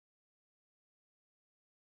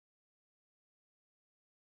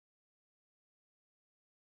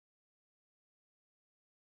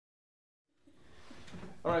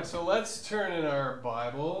All right, so let's turn in our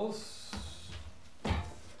Bibles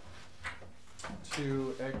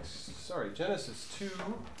to Genesis 2.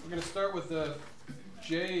 We're going to start with the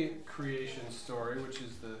J creation story, which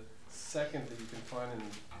is the second that you can find in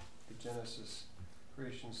the Genesis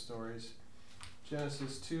creation stories.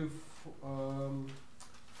 Genesis 2,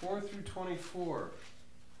 4 through 24.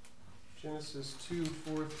 Genesis 2,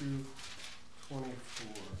 4 through 24.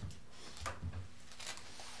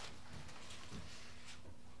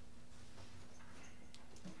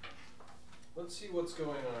 Let's see what's going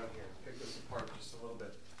on here. Pick this apart just a little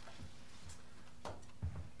bit.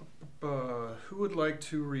 Who would like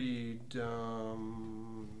to read,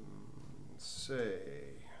 say,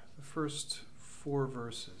 the first 4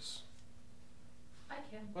 verses? I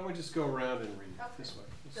can. Why don't we just go around and read this way?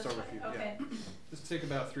 Let's start with you. Okay. Yeah. Just take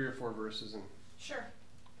about 3 or 4 verses and. Sure.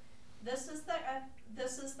 This is the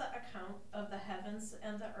account of the heavens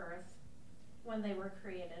and the earth when they were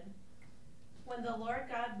created. When the Lord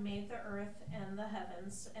God made the earth and the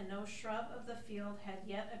heavens, and no shrub of the field had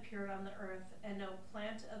yet appeared on the earth, and no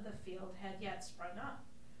plant of the field had yet sprung up,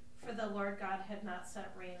 for the Lord God had not sent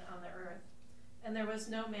rain on the earth, and there was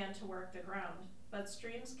no man to work the ground. But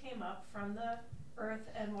streams came up from the earth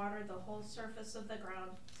and watered the whole surface of the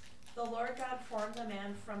ground. The Lord God formed the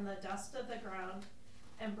man from the dust of the ground,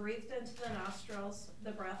 and breathed into the nostrils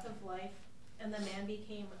the breath of life, and the man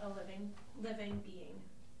became a living being.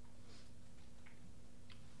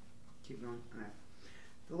 Keep going. All right.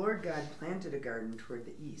 The Lord God planted a garden toward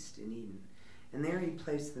the east in Eden, and there he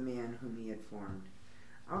placed the man whom he had formed.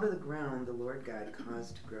 Out of the ground the Lord God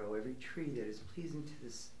caused to grow every tree that is pleasing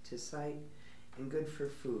to sight and good for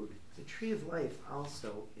food, the tree of life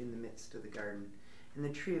also in the midst of the garden, and the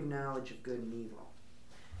tree of knowledge of good and evil.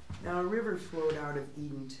 Now a river flowed out of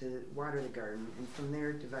Eden to water the garden, and from there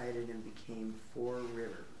it divided and became 4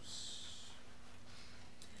 rivers.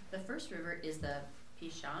 The first river is the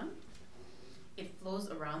Pishon. It flows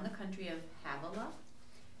around the country of Havilah.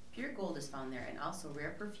 Pure gold is found there, and also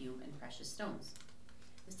rare perfume and precious stones.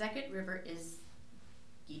 The second river is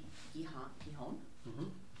Gihon. Mm-hmm.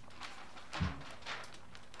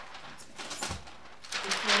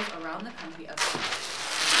 It flows around the country of Syria.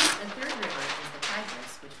 The third river is the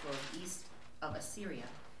Tigris, which flows east of Assyria,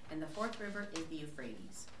 and the fourth river is the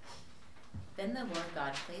Euphrates. Then the Lord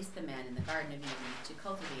God placed the man in the Garden of Eden to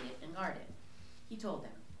cultivate it and guard it. He told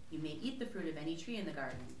them, "You may eat the fruit of any tree in the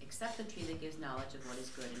garden, except the tree that gives knowledge of what is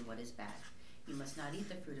good and what is bad. You must not eat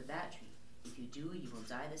the fruit of that tree. If you do, you will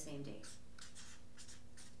die the same day."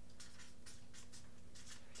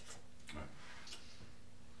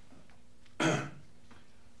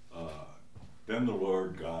 Then the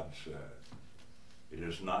Lord God said, "It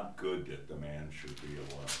is not good that the man should be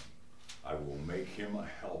alone. I will make him a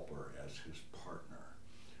helper as his partner."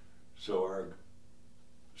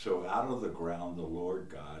 So out of the ground the Lord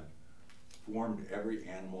God formed every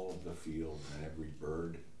animal of the field and every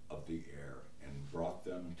bird of the air, and brought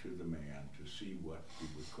them to the man to see what he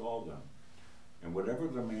would call them. And whatever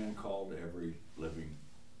the man called every living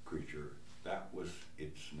creature, that was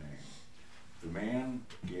its name. The man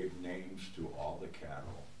gave names to all the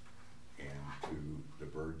cattle, and to the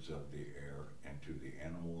birds of the air, and to the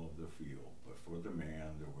animal of the field. But for the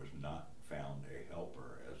man there was not found a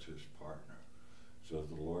helper as his partner. So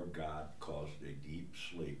the Lord God caused a deep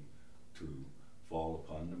sleep to fall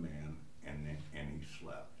upon the man, and he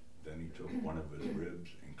slept. Then he took one of his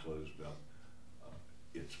ribs and closed up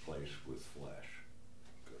its place with flesh.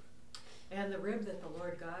 Good. And the rib that the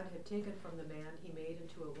Lord God had taken from the man he made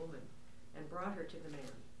into a woman, and brought her to the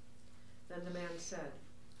man. Then the man said,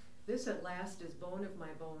 "This at last is bone of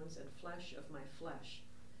my bones and flesh of my flesh.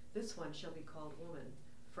 This one shall be called woman,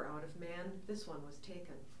 for out of man this one was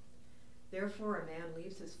taken. Therefore a man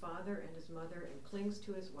leaves his father and his mother and clings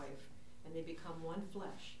to his wife, and they become one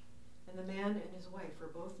flesh. And the man and his wife were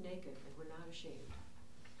both naked and were not ashamed."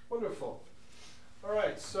 Wonderful. All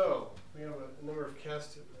right, so we have a number of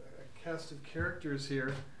cast of characters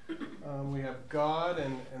here. We have God,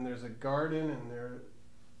 and there's a garden, and there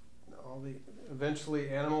are all the eventually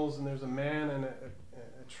animals, and there's a man and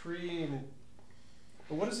a tree.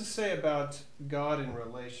 But what does it say about God in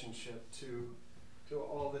relationship to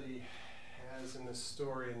all that he has in this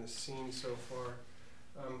story and the scene so far?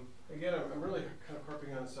 Again, I'm really kind of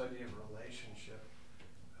harping on this idea of relationship.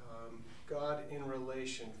 God in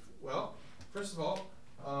relation. Well, first of all,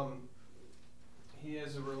 he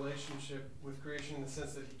has a relationship with creation in the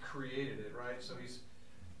sense that he created it, right? So he's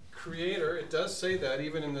creator. It does say that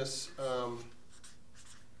even in this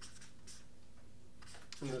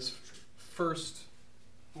first,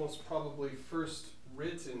 most probably first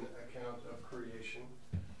written account of creation.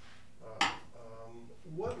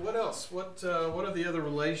 what else? What are the other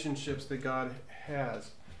relationships that God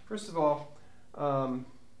has? First of all,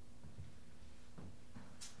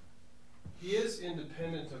 He is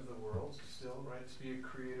independent of the world still, right? To be a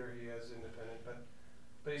creator, He is independent,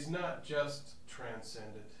 but He's not just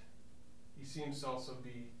transcendent. He seems to also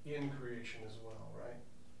be in creation as well, right?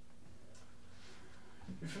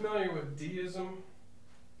 You're familiar with deism?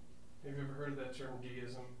 Have you ever heard of that term,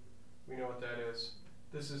 deism? We know what that is.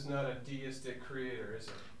 This is not a deistic creator, is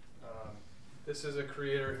it? This is a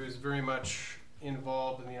creator who's very much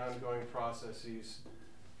involved in the ongoing processes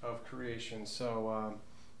of creation. So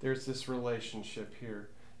there's this relationship here.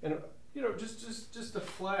 And, just a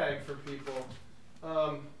flag for people.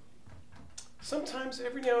 Sometimes,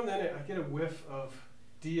 every now and then, I get a whiff of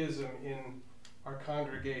deism in our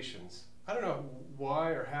congregations. I don't know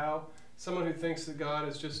why or how. Someone who thinks that God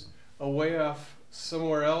is just away off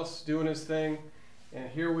somewhere else doing his thing, and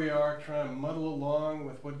here we are trying to muddle along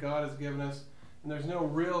with what God has given us, and there's no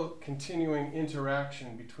real continuing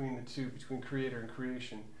interaction between the two, between creator and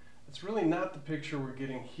creation. It's really not the picture we're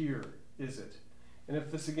getting here, is it? And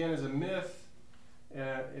if this again is a myth,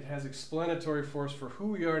 it has explanatory force for who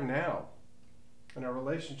we are now and our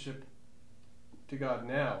relationship to God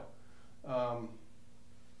now.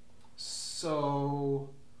 So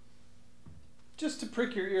just to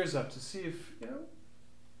prick your ears up to see if,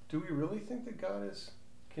 do we really think that God is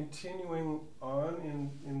continuing on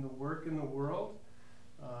in the work in the world?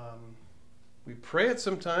 We pray it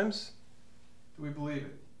sometimes. Do we believe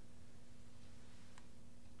it?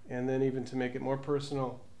 And then even to make it more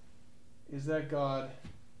personal, is that God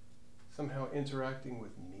somehow interacting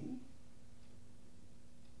with me?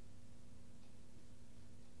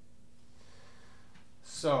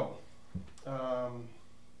 So,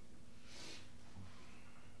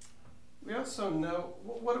 we also know,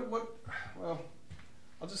 well,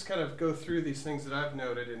 I'll just kind of go through these things that I've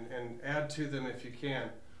noted and add to them if you can.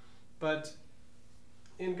 But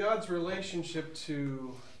in God's relationship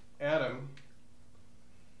to Adam,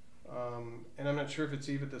 and I'm not sure if it's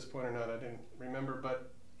Eve at this point or not, I didn't remember,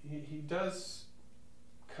 but he does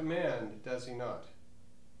command, does he not?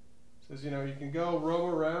 He says, you can go roam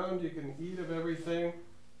around, you can eat of everything,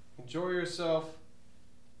 enjoy yourself.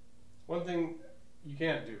 One thing you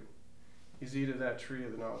can't do is eat of that tree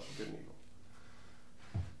of the knowledge of good and evil.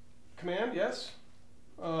 Command, yes.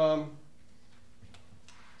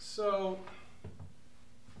 So,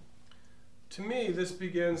 to me, this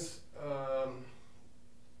begins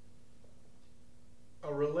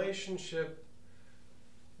a relationship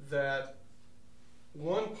that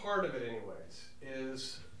one part of it anyways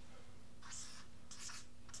is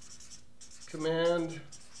command,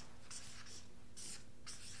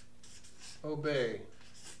 obey.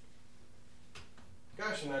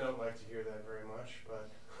 Gosh, and I don't like to hear that very much, but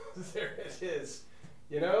there it is.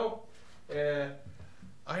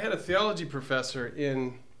 I had a theology professor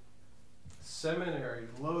in seminary,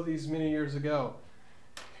 these many years ago,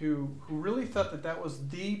 who really thought that was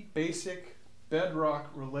the basic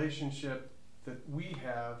bedrock relationship that we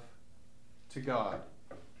have to God,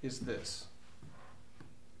 is this.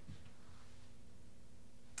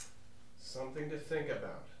 Something to think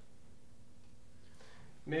about.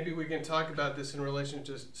 Maybe we can talk about this in relation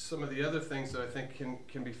to some of the other things that I think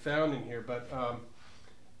can be found in here, but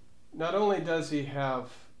not only does he have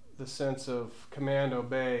the sense of command,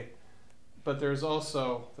 obey, but there's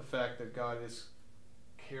also the fact that God is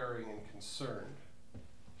caring and concerned.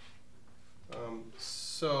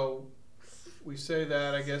 So we say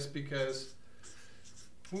that, I guess, because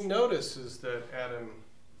he notices that Adam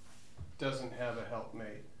doesn't have a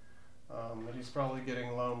helpmate, that he's probably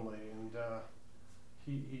getting lonely, and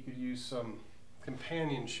he could use some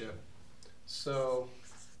companionship. So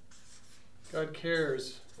God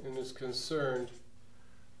cares and is concerned.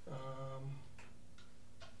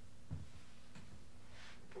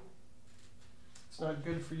 It's not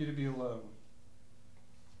good for you to be alone.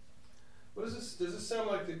 What is this? Does this sound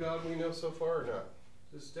like the God we know so far or not?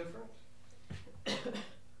 Is this different?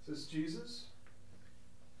 Is this Jesus?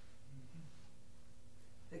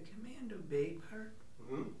 The command obey part?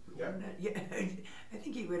 Mm-hmm. Yeah. I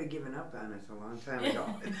think he would have given up on us a long time ago.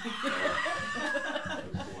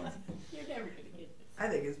 You're never going to get this. I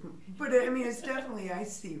think it's, but I mean, it's definitely, I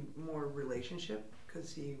see more relationship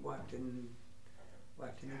because he walked in the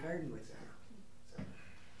garden with her.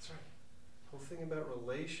 That's right. Whole thing about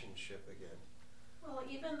relationship again. Well,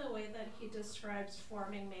 even the way that he describes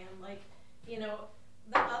forming man,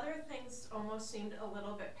 the other things almost seemed a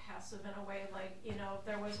little bit passive in a way,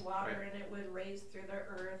 there was water Right. and it would raise through the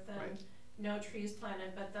earth and Right. no trees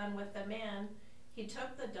planted. But then with the man, he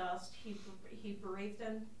took the dust, he breathed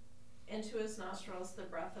in into his nostrils the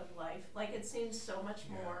breath of life. Like, it seems so much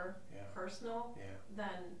more personal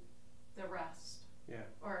than the rest. Yeah.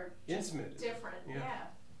 Or just intimate. Different. Yeah.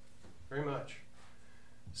 Very much.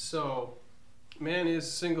 So, man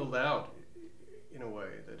is singled out in a way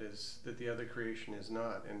that the other creation is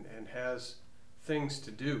not, and has things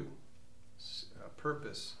to do,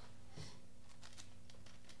 purpose.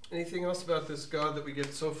 Anything else about this God that we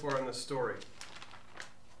get so far in the story?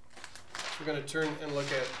 We're going to turn and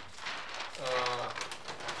look at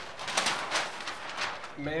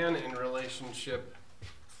man in relationship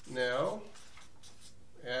now.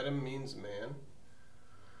 Adam means man.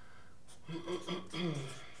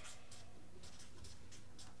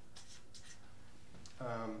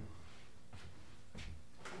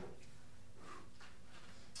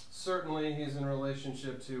 Certainly he's in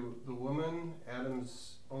relationship to the woman,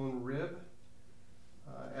 Adam's own rib.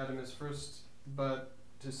 Adam is first, but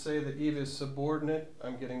to say that Eve is subordinate,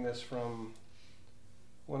 I'm getting this from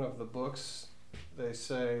one of the books. They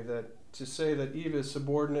say that to say that Eve is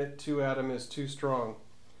subordinate to Adam is too strong.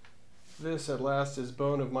 This at last is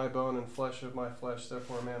bone of my bone and flesh of my flesh.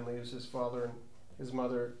 Therefore a man leaves his father and his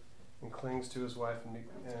mother and clings to his wife,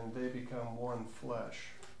 and they become one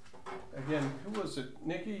flesh. Again, who was it?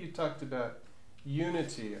 Nikki, you talked about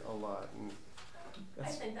unity a lot. And I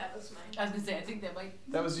think that was mine. I was going to say, I think that might...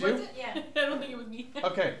 That was you? Was it? Yeah. I don't think it was me.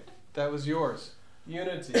 Okay, that was yours.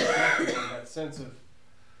 Unity, that sense of...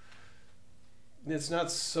 It's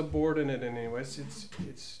not subordinate in any way.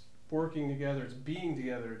 It's working together. It's being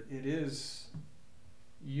together. It is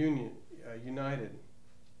united.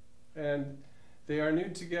 And they are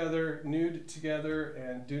nude together,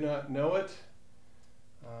 and do not know it.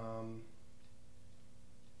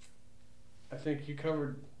 I think you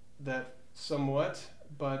covered that somewhat,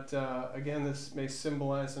 but again, this may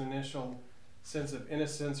symbolize an initial sense of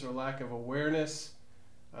innocence or lack of awareness.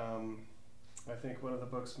 I think one of the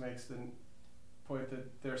books makes the point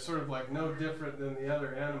that they're sort of like no different than the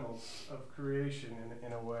other animals of creation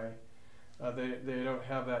in a way. They don't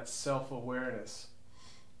have that self-awareness.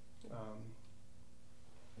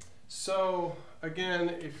 So again,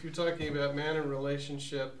 if you're talking about man and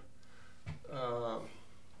relationship,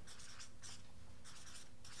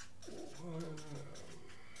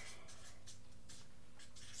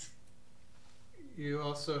 you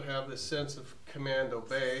also have this sense of command,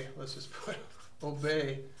 obey. Let's just put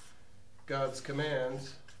obey God's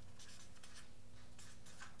commands.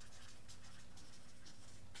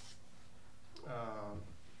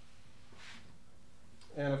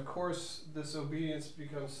 And of course, this obedience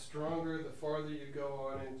becomes stronger the farther you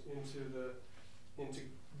go on into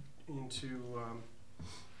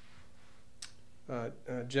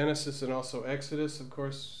Genesis and also Exodus. Of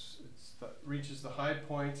course, it reaches the high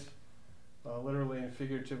point, literally and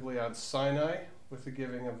figuratively, on Sinai with the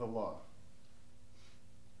giving of the law,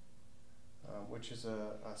 which is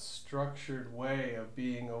a structured way of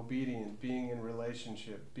being obedient, being in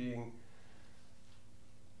relationship, being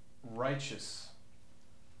righteous.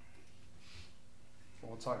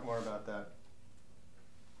 We'll talk more about that.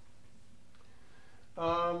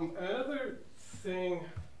 Another thing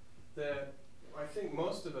that I think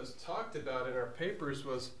most of us talked about in our papers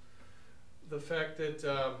was the fact that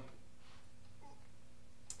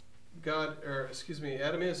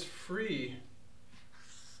Adam is free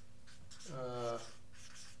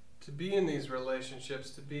to be in these relationships,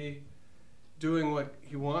 to be doing what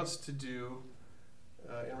he wants to do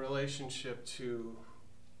in relationship to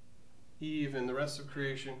Eve and the rest of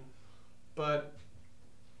creation. But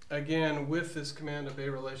again, with this command obey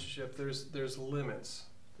relationship, there's limits.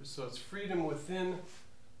 So it's freedom within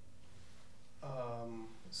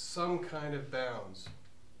some kind of bounds.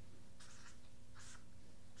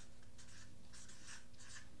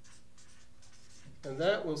 And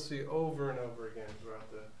that we'll see over and over again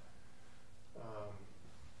throughout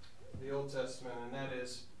the Old Testament, and that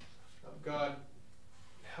is of God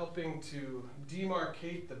helping to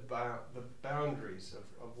demarcate the boundaries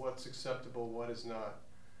of what's acceptable, what is not.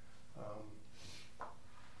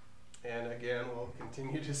 And again, we'll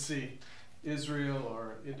continue to see Israel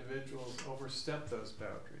or individuals overstep those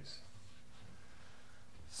boundaries.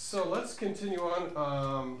 So let's continue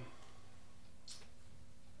on.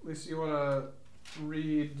 Lisa, you want to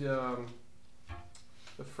read the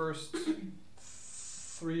first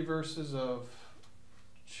 3 verses of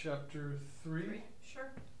chapter 3? Sure.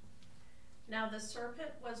 Now the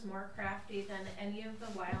serpent was more crafty than any of the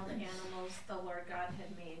wild animals the Lord God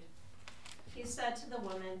had made. He said to the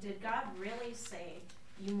woman, "Did God really say,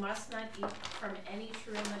 'You must not eat from any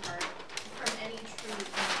tree in the garden?'"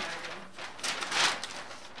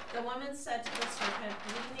 The woman said to the serpent,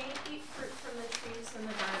 "We may eat fruit from the trees in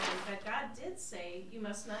the garden, but did say, you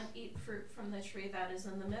must not eat fruit from the tree that is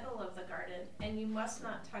in the middle of the garden, and you must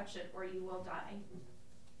not touch it or you will die.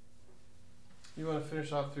 You want to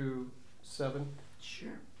finish off through 7?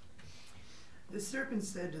 Sure. The serpent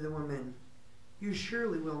said to the woman, "You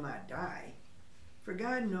surely will not die. For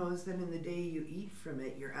God knows that in the day you eat from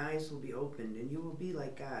it, your eyes will be opened, and you will be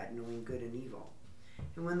like God, knowing good and evil."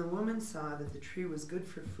 And when the woman saw that the tree was good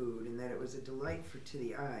for food, and that it was a delight to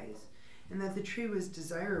the eyes, and that the tree was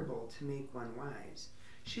desirable to make one wise,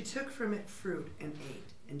 she took from it fruit and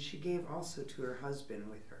ate, and she gave also to her husband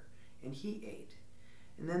with her, and he ate.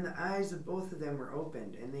 And then the eyes of both of them were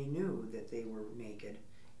opened, and they knew that they were naked,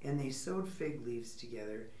 and they sewed fig leaves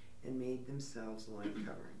together and made themselves loin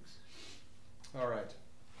coverings. All right.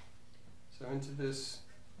 So into this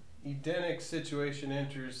Edenic situation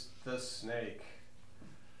enters the snake.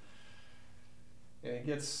 And it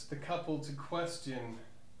gets the couple to question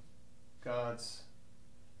God's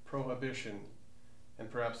prohibition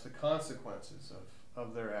and perhaps the consequences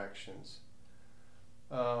of their actions.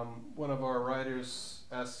 One of our writers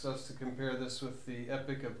asks us to compare this with the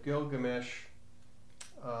Epic of Gilgamesh,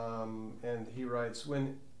 and he writes,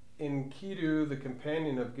 when Enkidu, the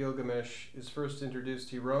companion of Gilgamesh, is first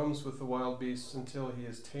introduced, he roams with the wild beasts until he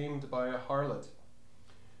is tamed by a harlot.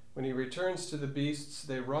 When he returns to the beasts,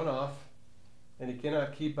 they run off, and he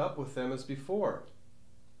cannot keep up with them as before.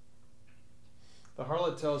 The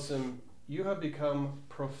harlot tells him, "You have become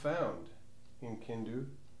profound, Enkidu.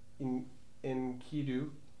 You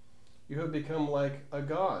have become like a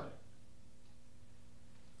god."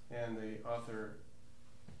 And the author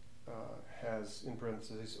has in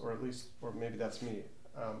parentheses, or maybe that's me.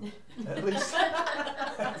 At least,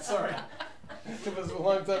 sorry, it was a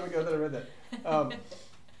long time ago that I read that.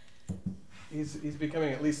 He's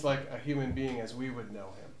becoming at least like a human being as we would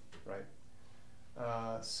know him, right?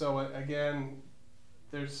 So again,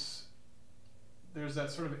 there's that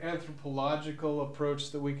sort of anthropological approach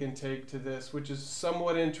that we can take to this, which is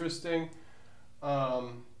somewhat interesting.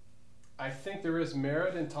 I think there is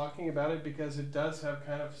merit in talking about it because it does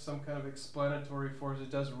have some kind of explanatory force.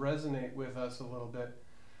 It does resonate with us a little bit.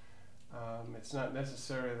 It's not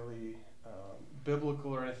necessarily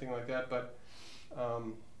biblical or anything like that, but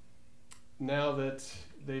now that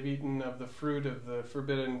they've eaten of the fruit of the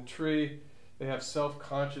forbidden tree, they have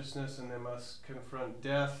self-consciousness and they must confront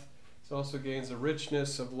death. It also gains a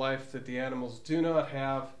richness of life that the animals do not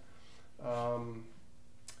have.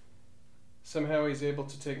 Somehow he's able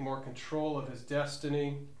to take more control of his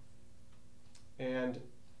destiny and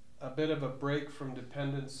a bit of a break from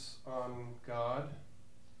dependence on God.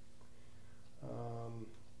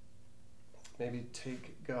 Maybe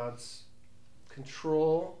take God's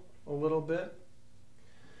control a little bit.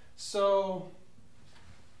 So,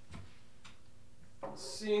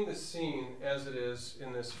 seeing the scene as it is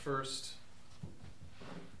in this first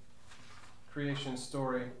creation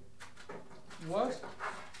story, what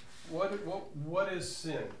is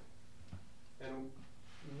sin? And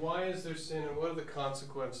why is there sin, and what are the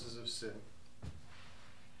consequences of sin?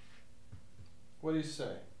 What do you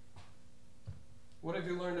say? What have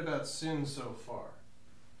you learned about sin so far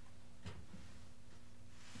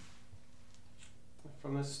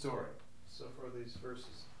from this story, so far these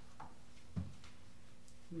verses?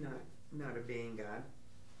 Not obeying God.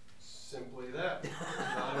 Simply that.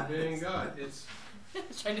 Not obeying God. It's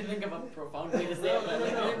trying to think of a profound way to say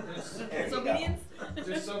it. No. Disobedience?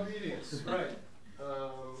 Disobedience, right.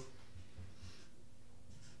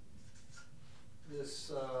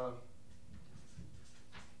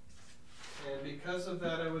 And because of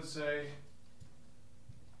that, I would say,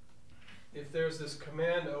 if there's this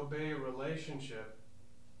command obey relationship,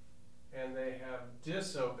 and they have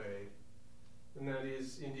disobeyed, then that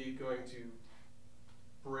is indeed going to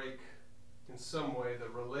break in some way the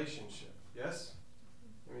relationship. Yes?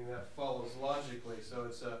 I mean, that follows logically. So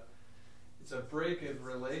it's a break of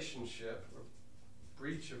relationship, or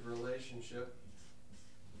breach of relationship.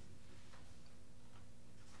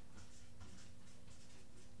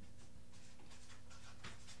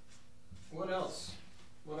 What else?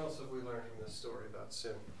 What else have we learned from this story about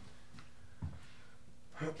sin?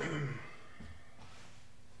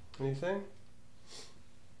 Anything?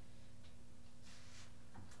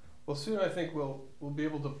 Well, soon I think we'll be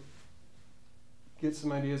able to get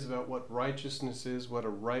some ideas about what righteousness is, what a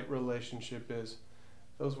right relationship is.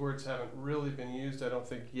 Those words haven't really been used, I don't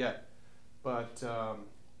think, yet. But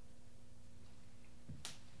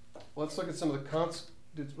let's look at some of the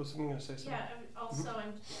was someone going to say something? Yeah, also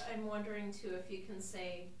I'm wondering too if you can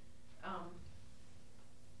say,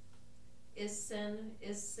 is sin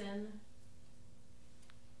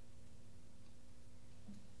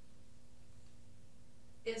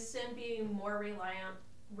can be more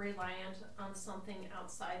reliant on something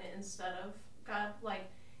outside instead of God. Like,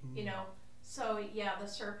 you know, so yeah, the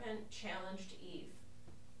serpent challenged Eve.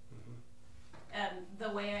 And the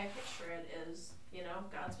way I picture it is, you know,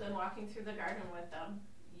 God's been walking through the garden with them.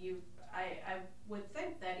 I would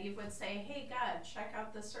think that Eve would say, hey, God, check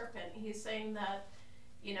out the serpent. He's saying that,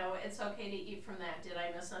 you know, it's okay to eat from that. Did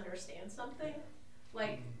I misunderstand something?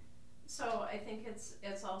 Like, so I think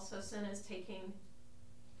it's also sin is taking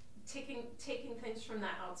things from the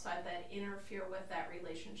outside that interfere with that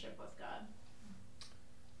relationship with God.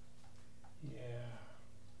 Yeah.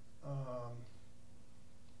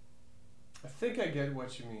 I think I get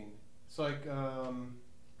what you mean. It's like,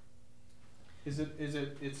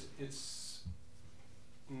 it's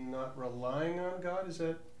not relying on God? Is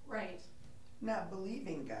that? Right. Not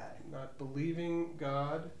believing God. Not believing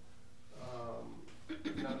God,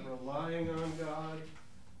 not relying on God.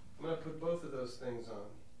 I'm going to put both of those things on.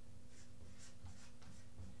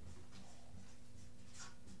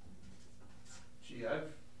 Gee,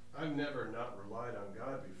 I've never not relied on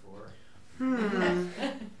God before.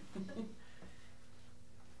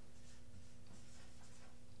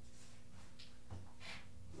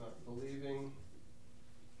 Not believing.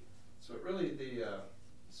 So really the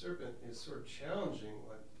serpent is sort of challenging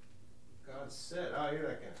what God said. Oh, you're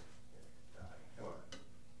not going to die. Come on.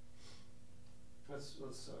 Let's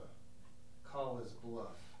call his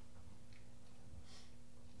bluff.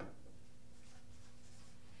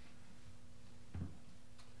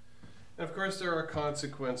 And of course, there are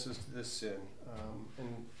consequences to this sin,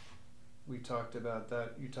 and we talked about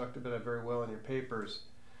that. You talked about it very well in your papers.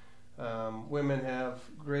 Women have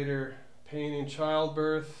greater pain in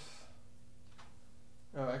childbirth.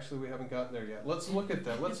 Oh, actually, we haven't gotten there yet. Let's look at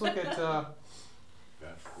that. Let's look at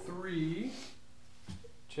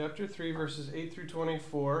chapter 3, verses 8 through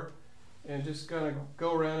 24, and just kind of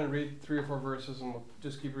go around and read 3 or 4 verses, and we'll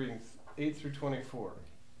just keep reading 8 through 24.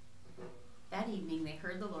 That evening they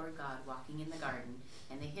heard the Lord God walking in the garden,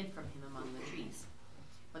 and they hid from him among the trees.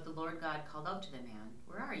 But the Lord God called out to the man,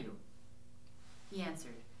 "Where are you?" He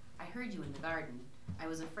answered, "I heard you in the garden. I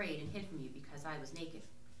was afraid and hid from you because I was naked."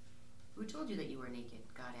 "Who told you that you were naked?"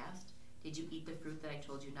 God asked. "Did you eat the fruit that I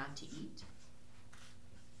told you not to eat?"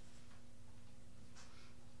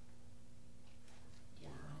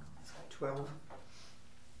 12.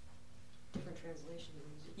 Different translation.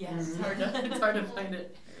 Yes, it's hard to find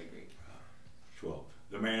it. I agree. 12.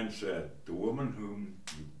 The man said, "The woman whom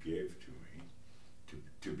you gave to me,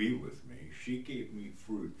 to be with me, she gave me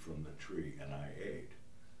fruit from the tree, and I ate."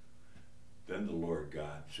 Then the Lord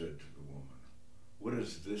God said to the woman, "What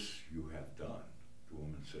is this you have done?" The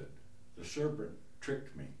woman said, "The serpent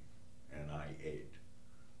tricked me, and I ate."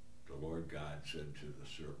 The Lord God said to the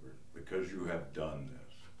serpent, "Because you have done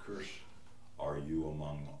this, cursed are you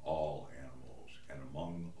among all animals, and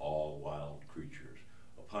among all wild creatures.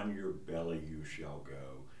 Upon your belly you shall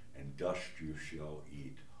go, and dust you shall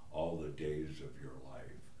eat all the days of your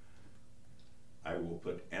life. I will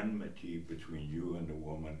put enmity between you and the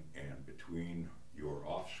woman, and between your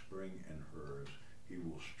offspring and hers. He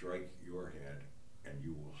will strike your head, and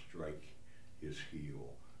you will strike his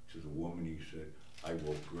heel." To the woman he said, "I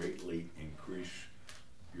will greatly increase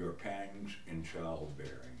your pangs in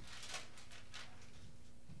childbearing."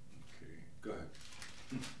 Okay, go ahead.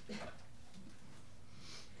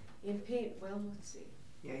 In pain, well, let's see.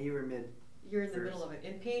 Yeah, you were mid. You're in the First. middle of it.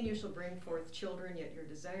 "In pain you shall bring forth children, yet your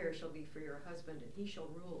desire shall be for your husband, and he shall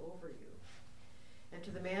rule over you." And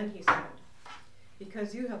to the man he said,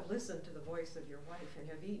 "Because you have listened to the voice of your wife, and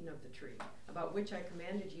have eaten of the tree, about which I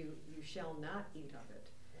commanded you, you shall not eat of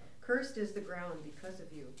it. Cursed is the ground because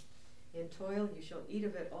of you. In toil you shall eat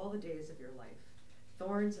of it all the days of your life.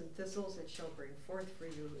 Thorns and thistles it shall bring forth for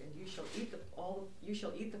you, and you shall eat the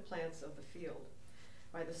plants of the field.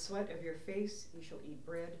 By the sweat of your face you shall eat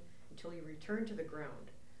bread, until you return to the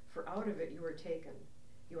ground. For out of it you were taken.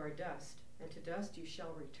 You are dust, and to dust you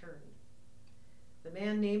shall return." The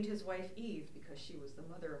man named his wife Eve, because she was the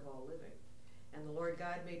mother of all living. And the Lord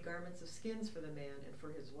God made garments of skins for the man and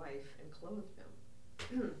for his wife, and clothed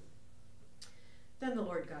them. Then the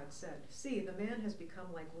Lord God said, "See, the man has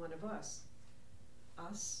become like one of us."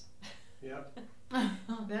 Us? Yep.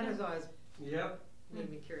 That has always Yep. made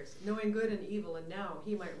me curious. "Knowing good and evil, and now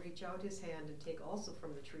he might reach out his hand and take also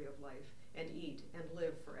from the tree of life, and eat, and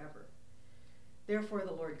live forever." Therefore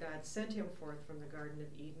the Lord God sent him forth from the Garden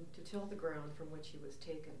of Eden to till the ground from which he was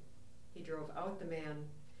taken. He drove out the man,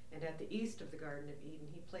 and at the east of the Garden of Eden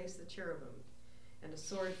he placed the cherubim, and a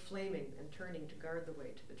sword flaming and turning to guard the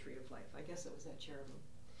way to the tree of life. I guess it was that cherubim.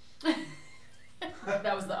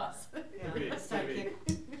 That was the us. Yeah, Maybe. sidekick.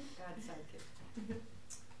 God's sidekick.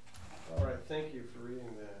 All right, thank you for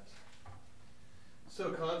reading that.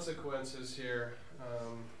 So consequences here.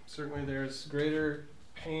 Certainly there's greater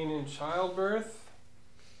pain in childbirth.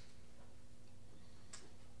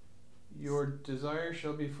 Your desire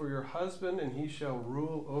shall be for your husband, and he shall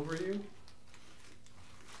rule over you.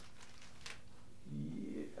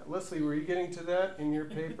 Yeah. Leslie, were you getting to that in your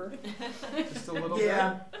paper? Just a little bit?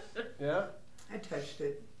 Yeah? I touched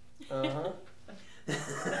it. Uh-huh.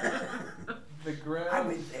 The ground... I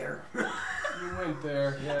went there. You went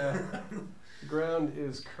there, yeah. The ground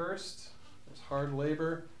is cursed. There's hard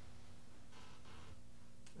labor.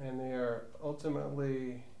 And they are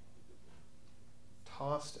ultimately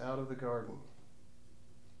tossed out of the garden.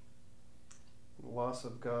 Loss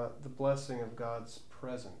of God, the blessing of God's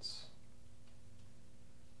presence.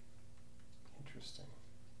 Interesting.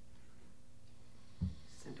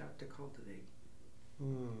 Sent out to cultivate.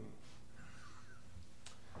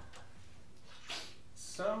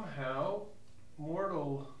 Somehow,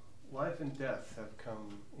 mortal life and death have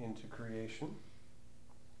come into creation.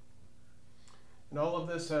 And all of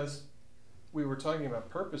this, as we were talking about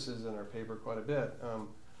purposes in our paper quite a bit,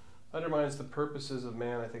 undermines the purposes of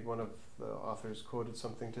man. I think one of the authors quoted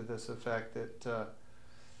something to this effect, that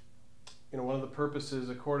one of the purposes,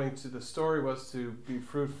 according to the story, was to be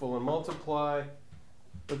fruitful and multiply,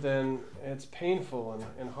 but then it's painful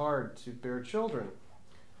and hard to bear children.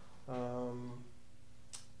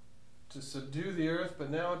 To subdue the earth, but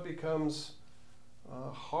now it becomes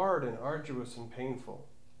hard and arduous and painful.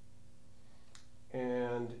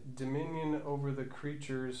 And dominion over the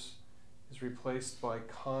creatures is replaced by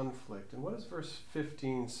conflict. And what does verse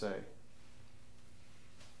 15 say?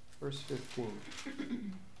 Verse 15.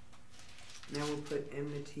 Now we'll put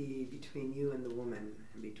enmity between you and the woman,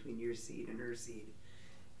 and between your seed and her seed.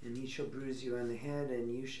 And he shall bruise you on the head,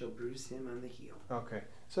 and you shall bruise him on the heel. Okay.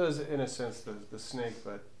 So it's in a sense the snake,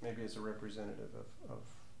 but maybe as a representative of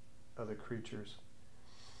other creatures.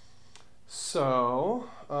 So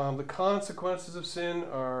the consequences of sin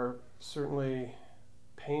are certainly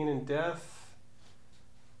pain and death,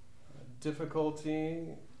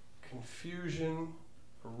 difficulty, confusion,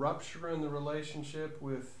 a rupture in the relationship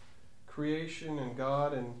with creation and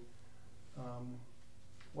God and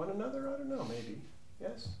one another. I don't know, maybe.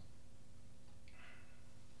 Yes?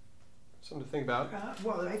 Something to think about.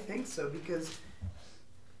 Well, I think so, because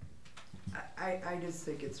I just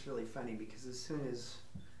think it's really funny, because as soon as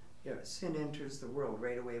sin enters the world,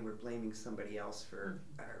 right away we're blaming somebody else for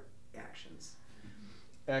our actions.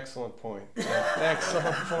 Excellent point.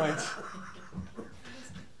 Excellent point.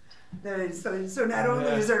 So not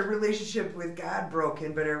only is our relationship with God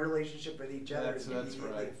broken, but our relationship with each other is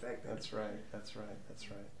immediately affected. That's right.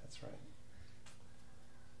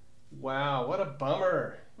 Wow, what a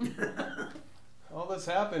bummer. All this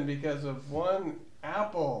happened because of one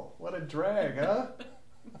apple. What a drag, huh?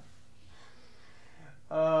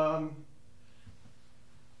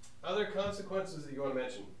 Other consequences that you want to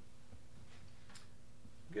mention?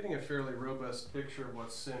 I'm getting a fairly robust picture of what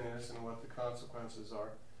sin is and what the consequences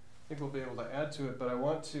are. I think we'll be able to add to it, but I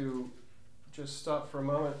want to just stop for a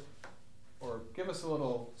moment, or give us a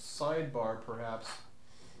little sidebar perhaps,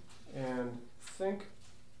 and think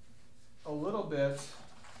a little bit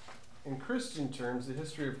in Christian terms, the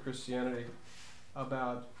history of Christianity,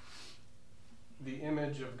 about the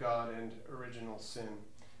image of God and original sin.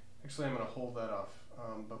 Actually, I'm going to hold that off,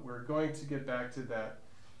 but we're going to get back to that.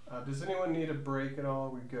 Does anyone need a break at all? Are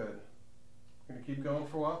we good? We're going to keep going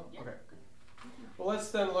for a while? Yeah. Okay. Well,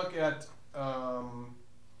 let's then look at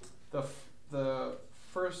the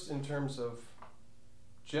first, in terms of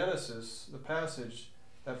Genesis, the passage,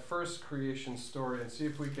 that first creation story, and see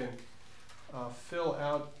if we can fill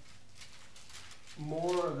out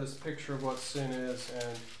more of this picture of what sin is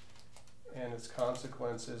and its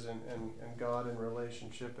consequences, and God in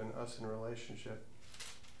relationship and us in relationship.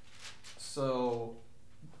 So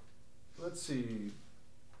let's see.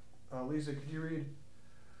 Lisa, could you read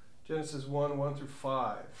Genesis 1 through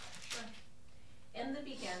 5? Sure. In the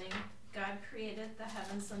beginning, God created the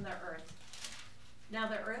heavens and the earth. Now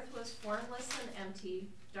the earth was formless and empty.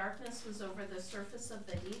 Darkness was over the surface of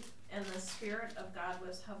the deep, and the Spirit of God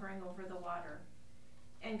was hovering over the water.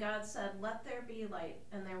 And God said, "Let there be light,"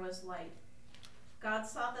 and there was light. God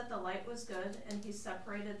saw that the light was good, and he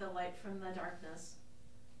separated the light from the darkness.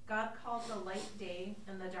 God called the light day,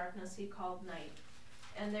 and the darkness he called night.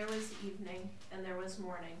 And there was evening, and there was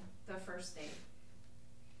morning, the first day.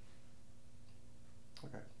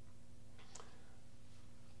 Okay.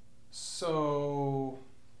 So,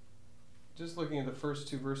 just looking at the first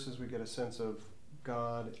two verses, we get a sense of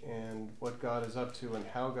God and what God is up to and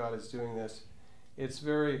how God is doing this. It's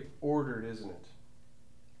very ordered, isn't it?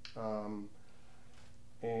 And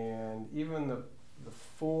even the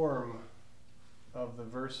form of the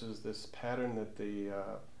verses, this pattern that the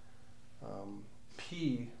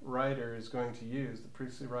P writer is going to use, the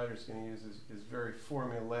priestly writer is going to use, is very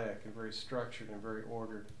formulaic and very structured and very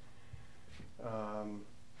ordered.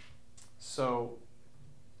 So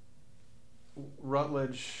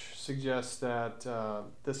Rutledge suggests that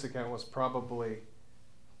this account was probably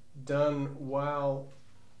done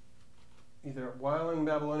either while in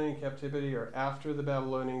Babylonian captivity or after the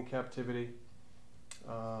Babylonian captivity,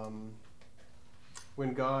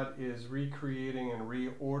 when God is recreating and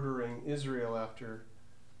reordering Israel after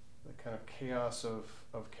the kind of chaos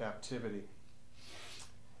of captivity.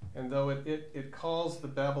 And though it calls the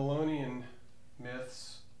Babylonian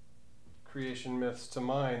myths, creation myths, to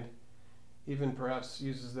mind, even perhaps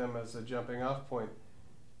uses them as a jumping off point,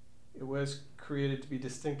 it was created to be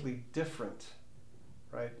distinctly different,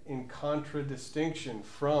 right, in contradistinction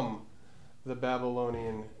from the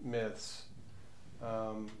Babylonian myths.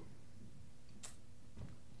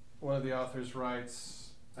 One of the authors writes,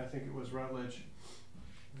 I think it was Rutledge,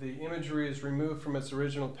 the imagery is removed from its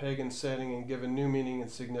original pagan setting and given new meaning and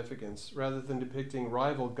significance. Rather than depicting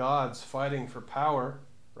rival gods fighting for power,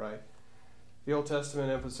 right, the Old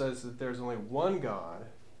Testament emphasizes that there's only one God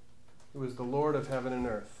who is the Lord of heaven and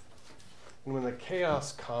earth. And when the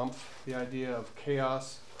chaos Kampf, the idea of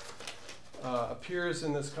chaos, appears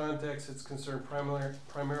in this context, it's concerned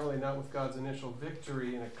primarily not with God's initial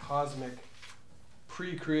victory in a cosmic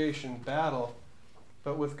pre-creation battle,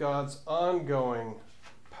 but with God's ongoing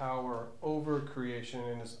power over creation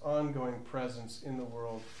and his ongoing presence in the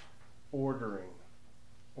world, ordering.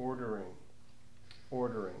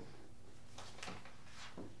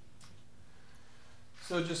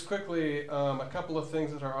 So just quickly, a couple of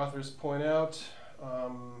things that our authors point out.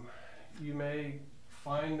 You may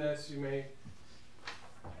find this, you may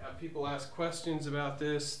have people ask questions about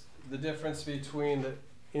this, the difference between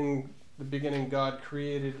in the beginning God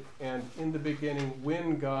created and in the beginning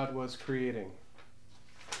when God was creating.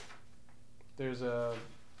 Hear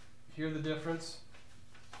the difference?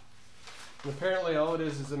 And apparently all it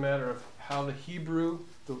is a matter of how the Hebrew,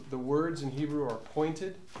 the words in Hebrew are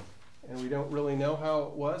pointed, and we don't really know how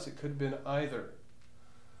it was. It could have been either.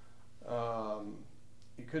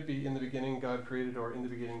 It could be in the beginning God created, or in the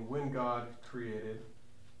beginning when God created.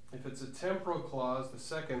 If it's a temporal clause, the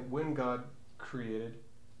second, when God created,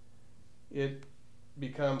 it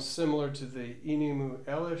becomes similar to the Inimu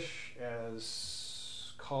Elish,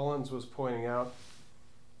 as Collins was pointing out.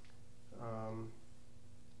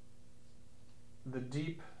 The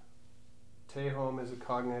deep Tehom is a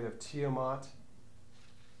cognate of Tiamat.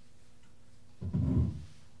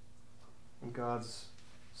 And God's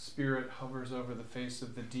spirit hovers over the face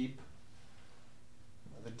of the deep.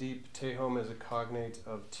 The deep Tehom is a cognate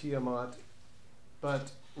of Tiamat.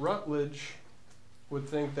 But Rutledge would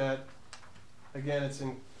think that, again, it's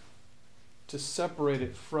to separate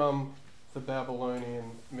it from the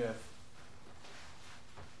Babylonian myth.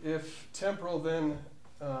 If temporal, then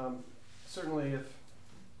certainly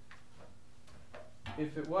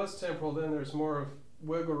if it was temporal, then there's more of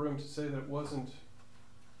wiggle room to say that it wasn't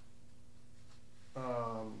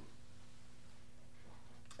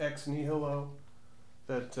ex nihilo,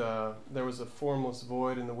 that there was a formless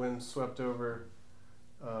void and the wind swept over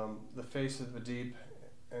the face of the deep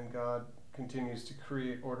and God continues to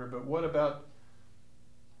create order. But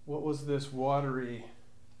what was this watery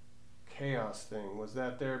chaos thing? Was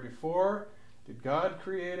that there before? Did God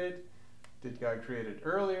create it? Did God create it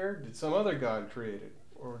earlier? Did some other God create it?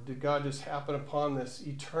 Or did God just happen upon this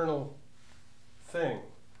eternal thing?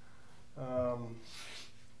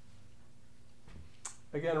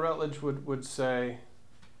 Again, Rutledge would say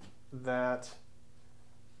that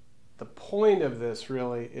the point of this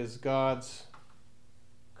really is God's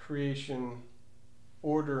creation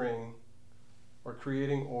ordering or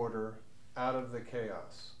creating order out of the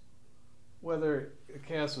chaos. Whether the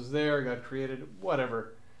chaos was there, God created it,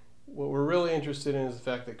 whatever. What we're really interested in is the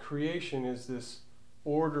fact that creation is this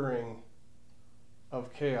ordering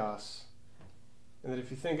of chaos. And that if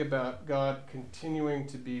you think about God continuing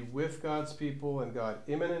to be with God's people and God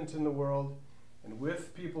immanent in the world and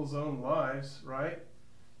with people's own lives, right,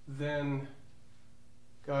 then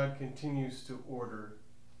God continues to order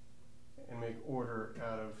and make order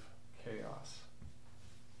out of chaos.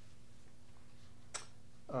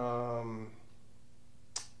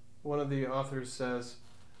 One of the authors says,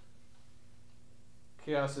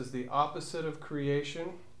 chaos is the opposite of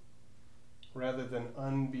creation rather than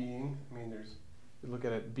unbeing. I mean, you look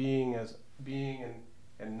at it being as being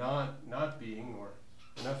and not being or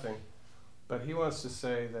nothing. But he wants to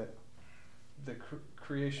say that the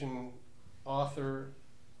creation author,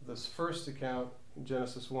 this first account in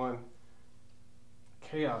Genesis 1,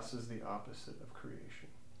 chaos is the opposite of creation,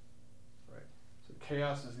 right? So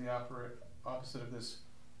chaos is the opposite of this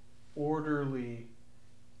orderly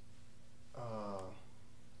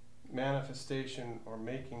manifestation or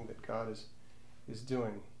making that God is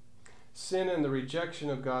doing. Sin and the rejection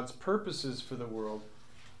of God's purposes for the world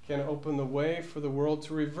can open the way for the world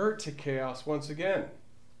to revert to chaos once again.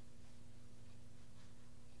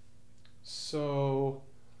 So,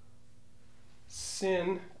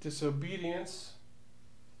 sin, disobedience,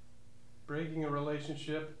 breaking a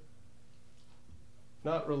relationship,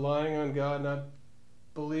 not relying on God, not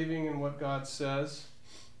believing in what God says,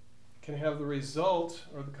 can have the result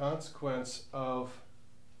or the consequence of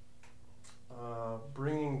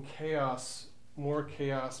bringing chaos, more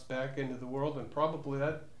chaos back into the world, and probably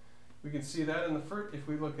that we can see that in the first, if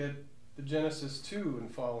we look at the Genesis 2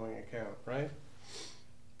 and following account, right?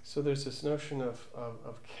 So there's this notion of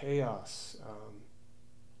chaos.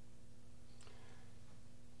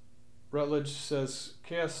 Rutledge says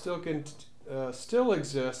chaos still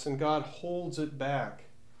exists, and God holds it back,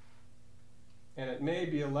 and it may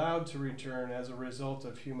be allowed to return as a result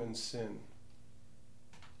of human sin.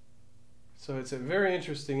 So it's a very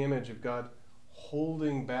interesting image of God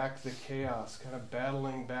holding back the chaos, kind of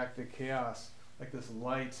battling back the chaos, like this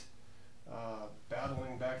light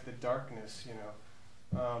battling back the darkness, you know.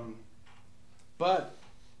 But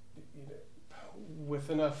with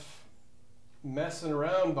enough messing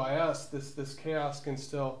around by us, this chaos can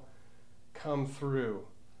still come through.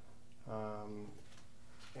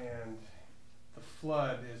 And the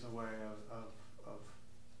flood is a way of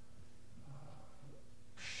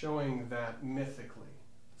showing that mythically,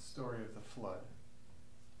 the story of the flood.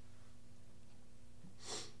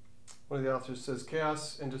 One of the authors says,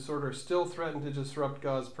 chaos and disorder still threaten to disrupt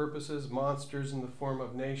God's purposes. Monsters in the form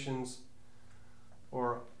of nations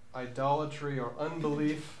or idolatry or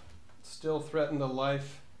unbelief still threaten the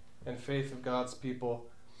life and faith of God's people.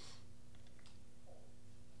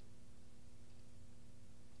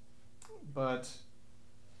 But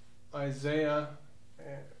Isaiah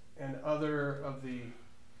and other of the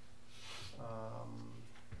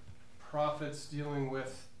prophets dealing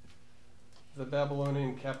with the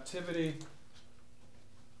Babylonian captivity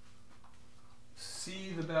see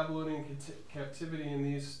the Babylonian captivity in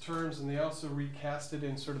these terms, and they also recast it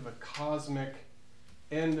in sort of a cosmic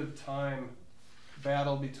end of time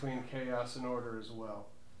battle between chaos and order as well.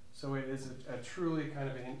 So it is a truly kind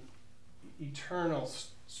of an eternal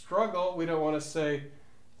struggle. We don't want to say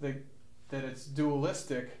that it's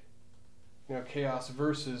dualistic, chaos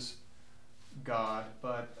versus God,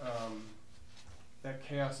 but that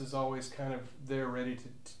chaos is always kind of there ready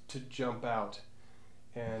to jump out.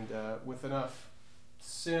 And with enough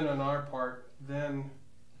sin on our part, then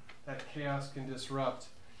that chaos can disrupt.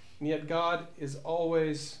 And yet God is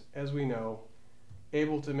always, as we know,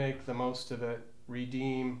 able to make the most of it,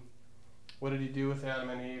 redeem. What did he do with Adam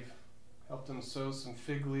and Eve? Helped them sew some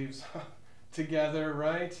fig leaves together,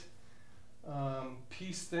 right?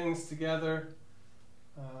 Piece things together.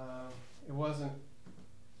 It wasn't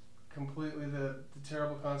completely the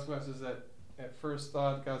terrible consequences that at first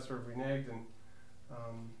thought God sort of reneged, and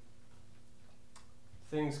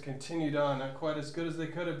things continued on, not quite as good as they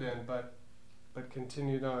could have been, but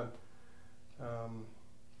continued on.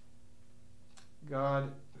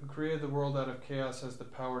 God, who created the world out of chaos, has the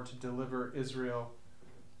power to deliver Israel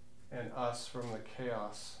and us from the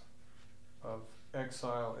chaos of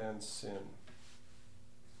exile and sin.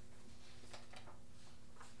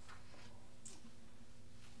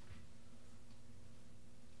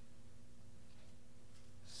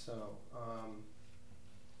 So,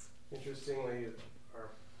 interestingly, our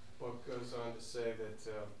book goes on to say that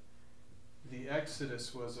the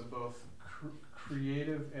Exodus was a both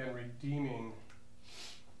creative and redeeming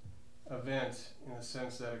event, in the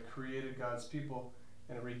sense that it created God's people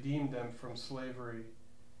and it redeemed them from slavery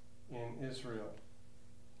in Israel.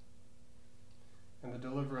 And the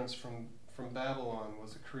deliverance from Babylon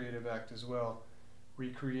was a creative act as well,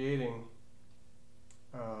 recreating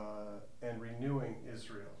and renewing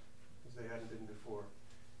Israel as they hadn't been before,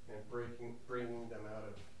 and bringing them out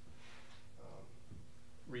of,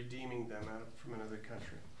 redeeming them out from another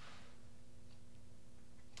country.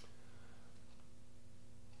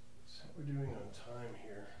 So we're doing on time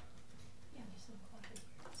here. Yeah, there's no clock in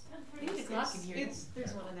here. It's 10:36. There's a clock in here.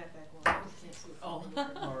 There's one in that back wall. We can't see it. Oh.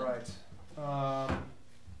 All right.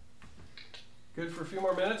 Good for a few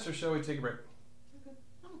more minutes, or shall we take a break? Okay.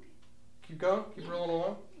 Keep going? Keep rolling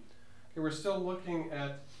along? Okay, we're still looking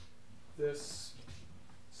at this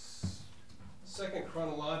second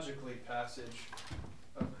chronologically passage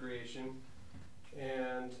of creation,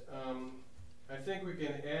 and I think we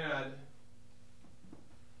can add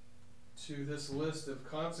to this list of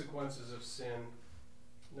consequences of sin.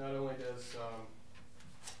 Not only does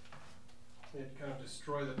it kind of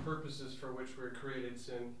destroy the purposes for which we were created,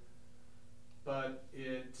 sin, but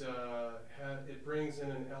it brings in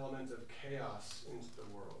an element of chaos into the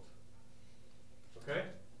world. Okay?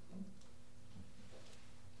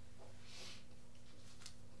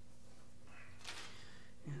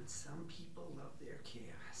 And some people love their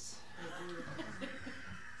chaos.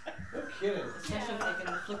 No kidding. Especially if they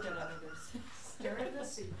can inflict it on others. Stir in the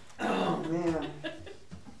soup. Oh, man.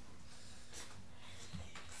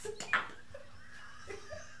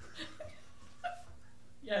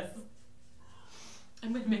 Yes.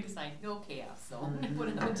 I'm going to make a sign, no chaos, so I'm going to put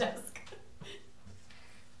it on the desk.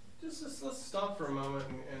 Just let's stop for a moment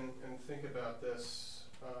and think about this.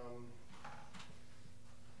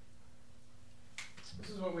 This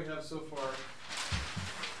is what we have so far.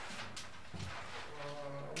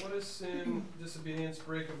 What is sin? Disobedience,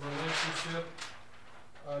 break of relationship,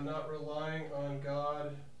 not relying on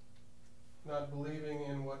God, not believing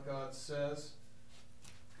in what God says.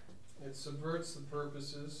 It subverts the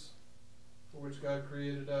purposes for which God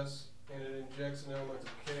created us, and it injects an element of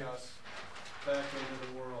chaos back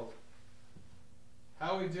into the world.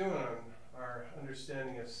 How are we doing on our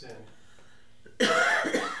understanding of sin? Is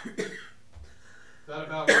that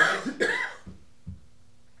about right?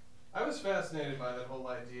 I was fascinated by that whole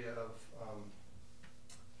idea of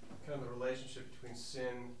kind of the relationship between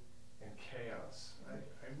sin and chaos. I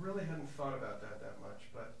really hadn't thought about that much,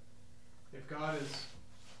 but if God is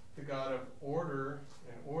the God of order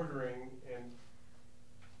and ordering, and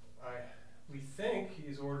we think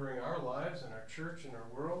He's ordering our lives and our church and our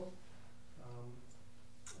world,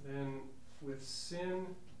 then with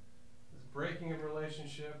sin, this breaking of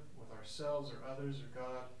relationship with ourselves or others or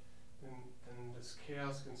God, then this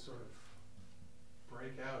chaos can sort of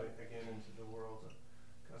break out again into the world.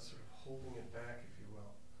 God's sort of holding it back, if you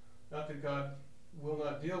will. Not that God will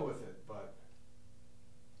not deal with it, but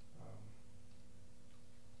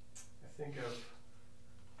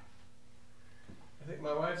I think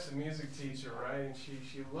my wife's a music teacher, right? And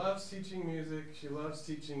she loves teaching music. She loves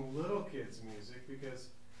teaching little kids music because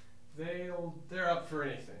they're up for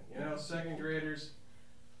anything. You know, second graders,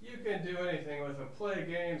 you can do anything with them, play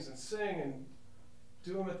games and sing and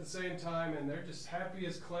do them at the same time, and they're just happy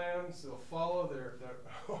as clams. They'll follow, they're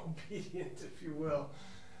obedient, if you will.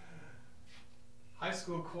 High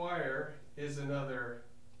school choir is another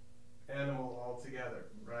animal altogether,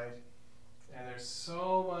 right? And there's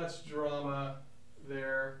so much drama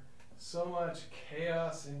there, so much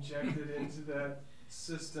chaos injected into that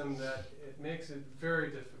system that it makes it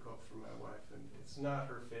very difficult for my wife, and it's not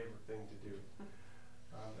her favorite thing to do,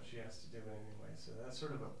 but she has to do it anyway. So that's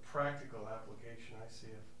sort of a practical application I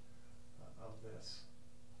see of this.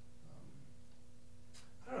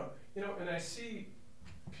 I don't know, you know, and I see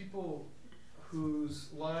people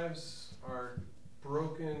whose lives are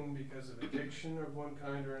broken because of addiction of one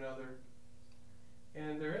kind or another.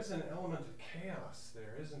 And there is an element of chaos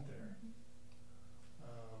there, isn't there?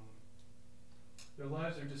 Their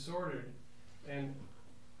lives are disordered, and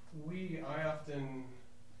I often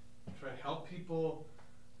try and help people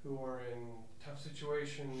who are in tough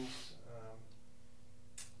situations.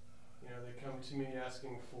 You know, they come to me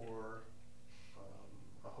asking for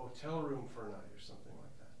a hotel room for a night or something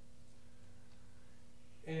like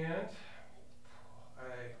that. And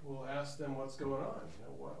I will ask them what's going on. You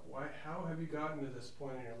know, why? How have you gotten to this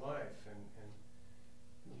point in your life, and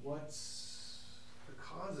what's the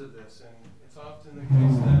cause of this? And it's often the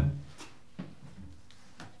case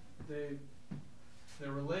that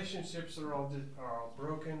their relationships are all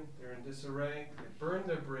broken. They're in disarray. They burned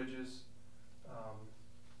their bridges.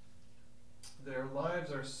 Their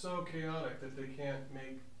lives are so chaotic that they can't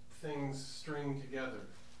make things string together,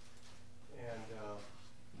 and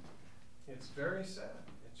it's very sad.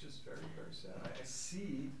 It's just very, very sad. I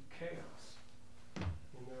see chaos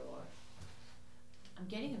in their life. I'm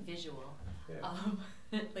getting a visual Yeah. of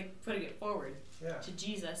like putting it forward Yeah. to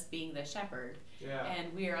Jesus being the shepherd, Yeah.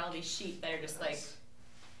 and we are all these sheep that are just like, Yes.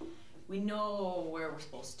 we know where we're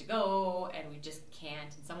supposed to go and we just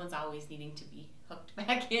can't, and someone's always needing to be hooked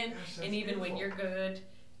back in. Gosh, that's And even when beautiful. you're good,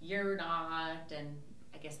 you're not, and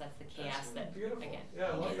I guess that's the chaos That's that beautiful. again.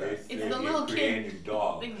 Yeah, I love that. It's the little kid created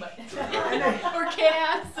dog. thing, but Yeah. or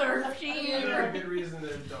cats or sheep. Another good reason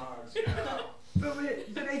they're dogs. Yeah.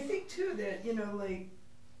 But I think too that, you know, like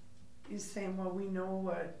he's saying, well, we know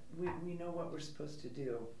what we're supposed to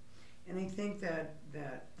do, and I think that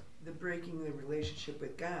the breaking the relationship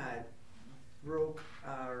with God broke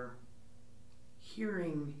our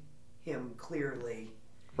hearing him clearly.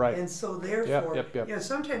 Right. And so therefore, Yep. you know,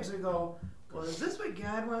 sometimes we go, well, is this what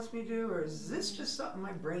God wants me to do, or is this just something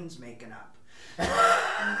my brain's making up?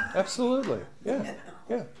 Absolutely. Yeah.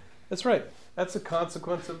 Yeah. That's right. That's a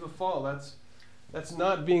consequence of the fall. That's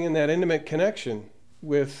not being in that intimate connection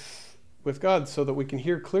with God so that we can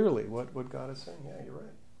hear clearly what God is saying. Yeah, you're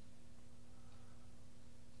right.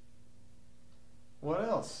 What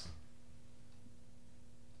else?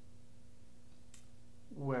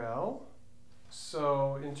 Well,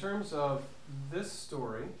 so in terms of this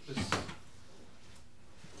story, this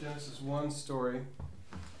Genesis 1 story,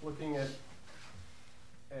 looking at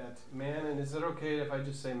man, and is it okay if I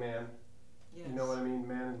just say man? Yes. You know what I mean,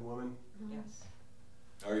 man and woman? Yes.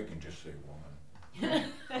 Or you can just say woman.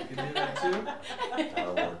 You can do that too?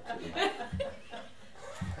 That'll work too.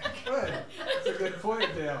 Good. That's a good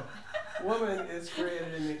point, Dale. Woman is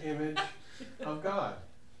created in the image of God.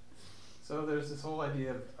 So there's this whole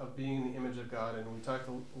idea of being in the image of God, and we talked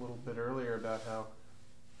a little bit earlier about how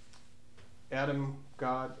Adam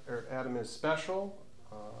is special,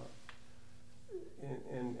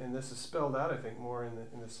 and this is spelled out, I think, more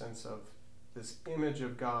in the sense of this image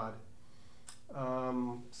of God.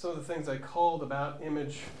 Some of the things I culled about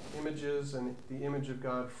images and the image of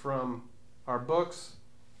God from our books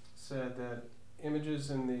said that images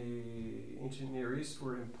in the ancient Near East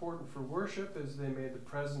were important for worship as they made the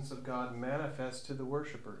presence of God manifest to the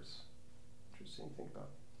worshipers. Interesting to think about.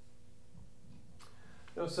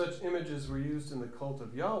 No such images were used in the cult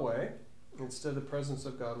of Yahweh. Instead, the presence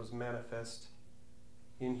of God was manifest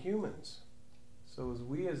in humans. So as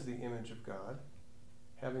we as the image of God,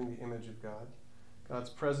 having the image of God, God's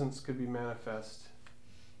presence could be manifest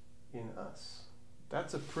in us.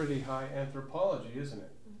 That's a pretty high anthropology, isn't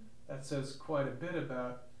it? That says quite a bit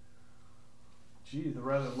about, the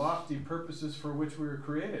rather lofty purposes for which we were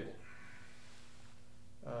created.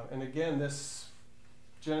 And again, this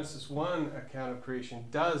Genesis 1 account of creation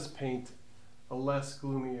does paint a less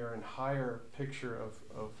gloomier and higher picture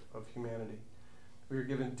of humanity. We are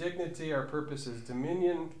given dignity, our purpose is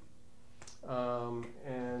dominion,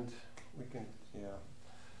 and we can,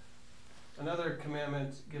 Another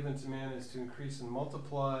commandment given to man is to increase and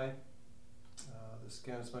multiply. This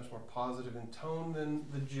again is much more positive in tone than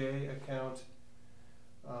the J account.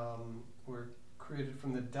 We're created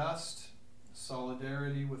from the dust,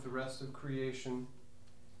 solidarity with the rest of creation,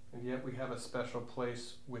 and yet we have a special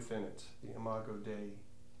place within it, the Imago Dei.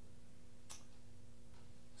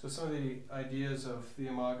 So some of the ideas of the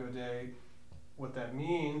Imago Dei, what that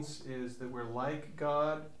means is that we're like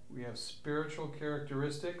God, we have spiritual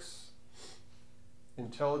characteristics,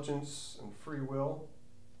 intelligence and free will.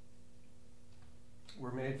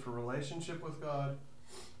 We're made for relationship with God.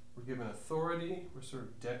 We're given authority. We're sort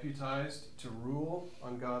of deputized to rule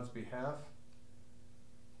on God's behalf,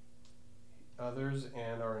 others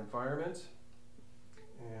and our environment,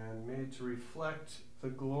 and made to reflect the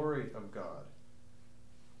glory of God.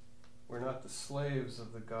 We're not the slaves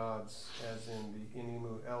of the gods, as in the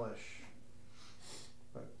Inimu Elish,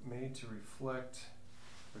 but made to reflect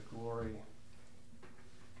the glory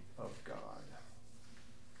of God.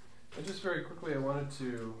 And just very quickly, I wanted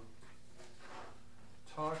to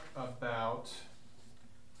talk about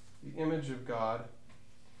the image of God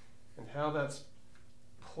and how that's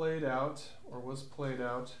played out, or was played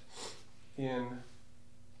out, in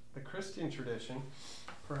the Christian tradition.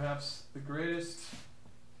 Perhaps the greatest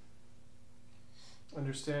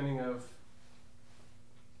understanding of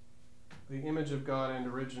the image of God and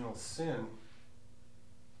original sin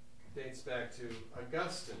dates back to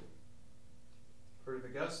Augustine. Heard of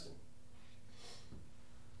Augustine?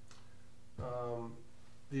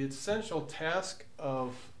 The essential task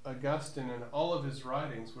of Augustine in all of his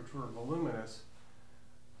writings, which were voluminous,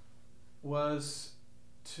 was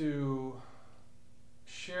to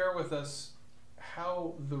share with us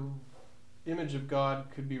how the image of God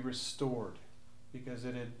could be restored, because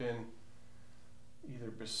it had been either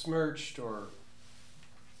besmirched or,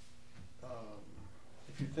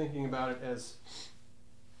 if you're thinking about it as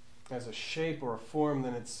a shape or a form,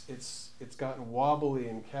 then it's gotten wobbly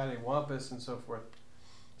and cattywampus and so forth,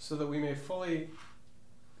 so that we may fully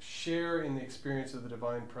share in the experience of the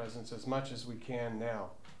divine presence as much as we can now.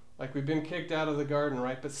 Like, we've been kicked out of the garden,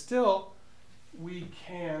 right? But still, we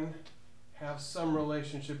can have some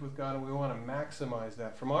relationship with God, and we want to maximize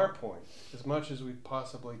that from our point as much as we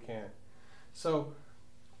possibly can. So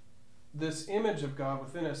this image of God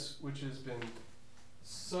within us, which has been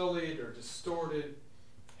sullied or distorted,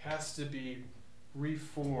 has to be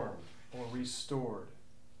reformed or restored.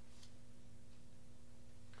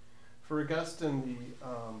 For Augustine,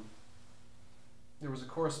 there was a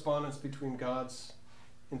correspondence between God's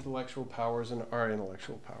intellectual powers and our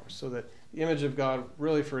intellectual powers. So that the image of God,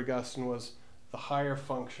 really for Augustine, was the higher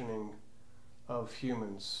functioning of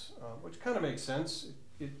humans, which kind of makes sense.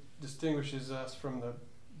 It distinguishes us from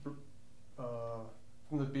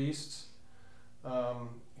the beasts.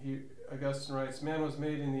 Augustine writes, man was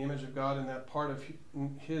made in the image of God in that part of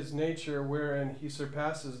his nature wherein he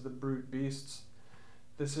surpasses the brute beasts.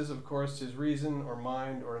 This is, of course, his reason or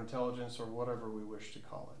mind or intelligence or whatever we wish to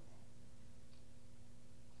call it.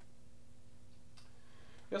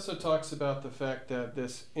 He also talks about the fact that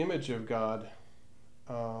this image of God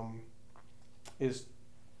is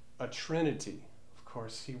a trinity. Of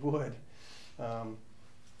course, he would.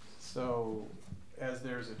 So, as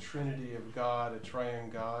there's a trinity of God, a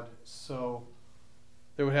triune God, so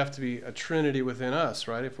there would have to be a trinity within us,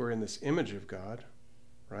 right? If we're in this image of God,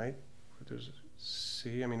 right? There's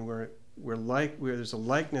there's a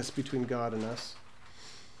likeness between God and us,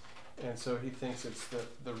 and so he thinks it's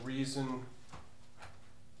the reason,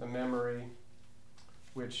 the memory,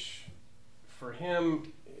 which for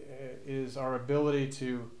him is our ability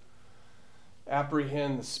to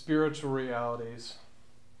apprehend the spiritual realities.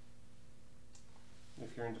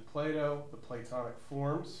 If you're into Plato, the Platonic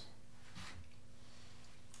forms.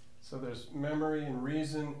 So there's memory and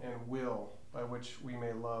reason and will by which we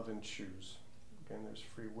may love and choose. Again, there's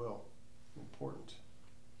free will. Important.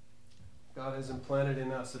 God has implanted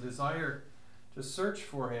in us a desire to search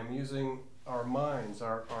for him using our minds,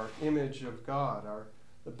 our image of God,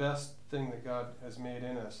 the best thing that God has made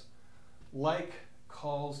in us. Like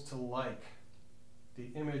calls to like. The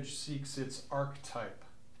image seeks its archetype.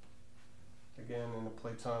 Again, in a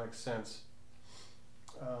Platonic sense.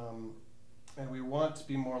 And we want to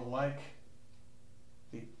be more like,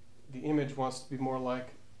 the image wants to be more like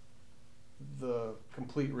the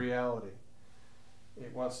complete reality.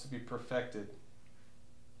 It wants to be perfected.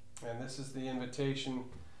 And this is the invitation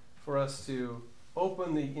for us to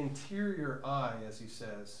open the interior eye, as he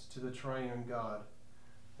says, to the triune God.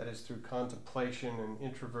 That is through contemplation and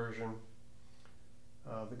introversion.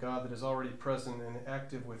 The God that is already present and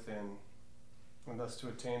active within, and thus to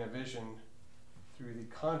attain a vision through the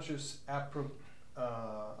conscious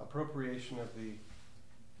appropriation of the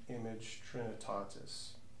image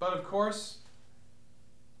Trinitatis. But of course,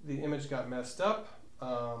 the image got messed up,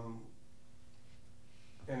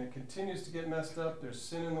 and it continues to get messed up. There's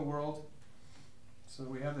sin in the world. So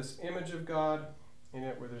we have this image of God, and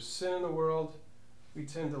yet where there's sin in the world, we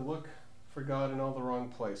tend to look for God in all the wrong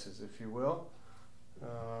places, if you will.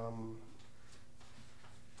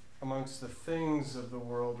 Amongst the things of the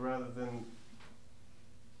world rather than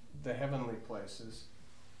the heavenly places.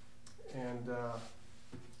 And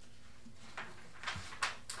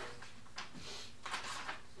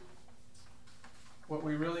what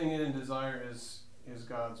we really need and desire is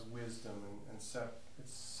God's wisdom and it's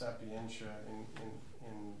sapientia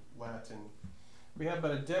in Latin. We have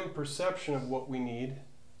but a dim perception of what we need,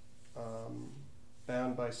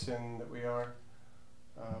 bound by sin that we are,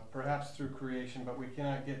 perhaps through creation, but we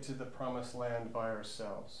cannot get to the promised land by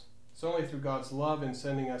ourselves. It's only through God's love in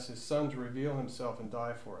sending us his Son to reveal himself and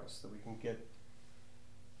die for us that we can get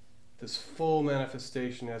this full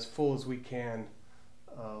manifestation, as full as we can,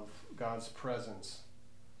 of God's presence.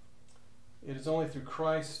 It is only through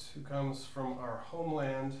Christ, who comes from our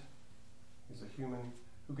homeland, he's a human,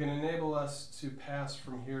 who can enable us to pass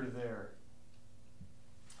from here to there.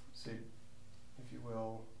 See, if you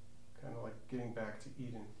will, kind of like getting back to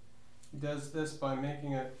Eden. He does this by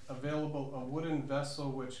making available a wooden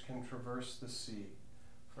vessel which can traverse the sea.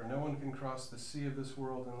 For no one can cross the sea of this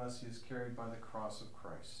world unless he is carried by the cross of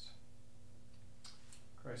Christ.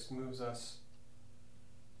 Christ moves us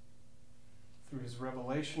through his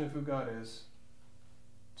revelation of who God is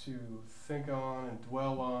to think on and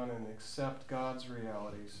dwell on and accept God's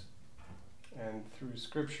realities. And through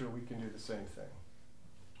Scripture we can do the same thing.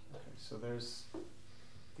 Okay, so there's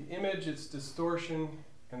the image, its distortion,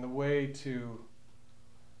 and the way to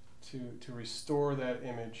restore that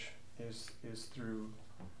image is through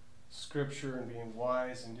Scripture and being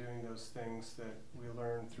wise and doing those things that we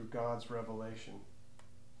learn through God's revelation.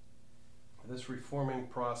 This reforming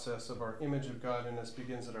process of our image of God in us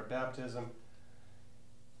begins at our baptism,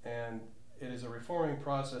 and it is a reforming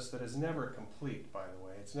process that is never complete, by the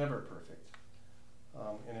way. It's never perfect.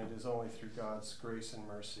 And it is only through God's grace and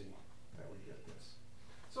mercy that we get this.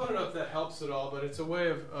 So I don't know if that helps at all, but it's a way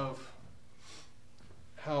of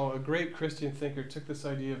how a great Christian thinker took this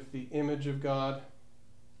idea of the image of God,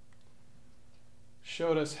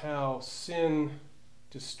 showed us how sin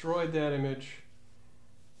destroyed that image,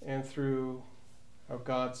 and through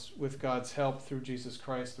with God's help through Jesus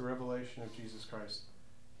Christ, the revelation of Jesus Christ,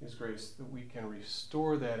 His grace, that we can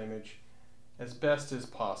restore that image as best as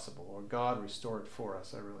possible, or God restore it for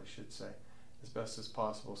us, I really should say, as best as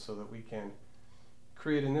possible, so that we can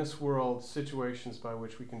create in this world situations by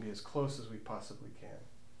which we can be as close as we possibly can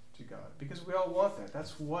to God. Because we all want that.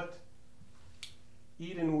 That's what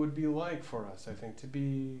Eden would be like for us, I think, to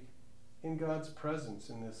be in God's presence,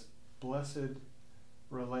 in this blessed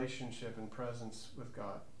relationship and presence with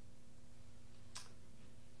God.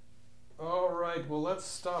 All right, well, let's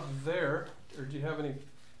stop there. Or do you have any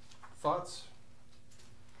thoughts?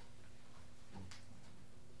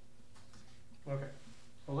 Okay.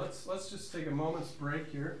 Well, let's just take a moment's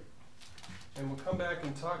break here, and we'll come back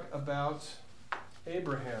and talk about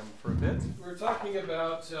Abraham for a bit. We're talking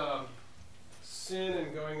about sin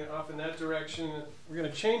and going off in that direction. We're going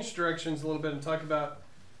to change directions a little bit and talk about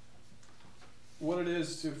what it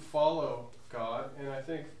is to follow God. And I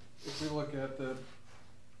think if we look at the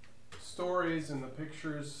stories and the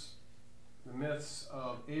pictures, the myths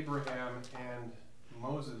of Abraham and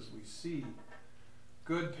Moses, we see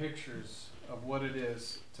good pictures of what it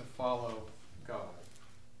is to follow God.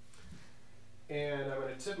 And I'm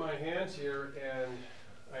going to tip my hand here, and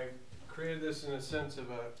I created this in a sense of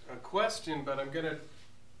a question, but I'm going to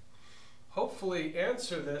hopefully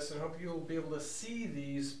answer this, and hope you'll be able to see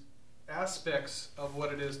these aspects of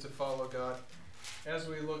what it is to follow God as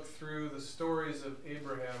we look through the stories of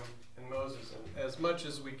Abraham and Moses, and as much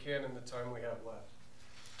as we can in the time we have left.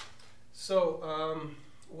 So,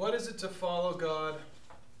 what is it to follow God?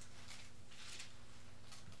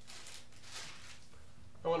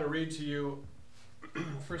 I want to read to you,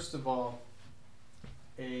 first of all,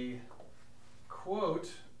 a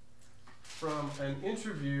quote from an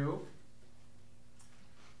interview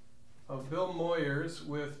of Bill Moyers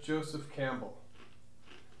with Joseph Campbell.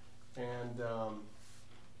 And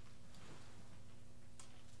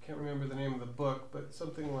can't remember the name of the book, but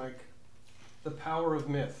something like The Power of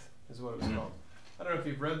Myth is what it was called. I don't know if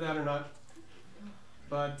you've read that or not,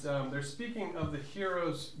 but they're speaking of the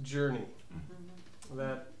hero's journey,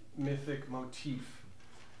 that mythic motif.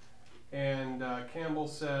 And Campbell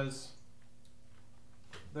says,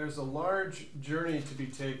 there's a large journey to be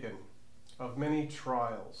taken of many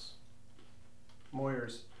trials.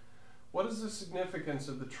 Moyers, what is the significance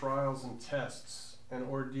of the trials and tests and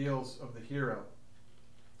ordeals of the hero?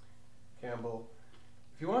 Campbell,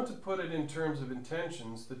 if you want to put it in terms of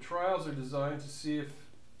intentions, the trials are designed to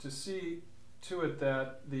see to it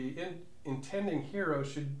that the intending hero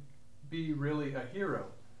should be really a hero.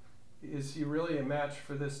 Is he really a match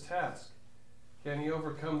for this task? Can he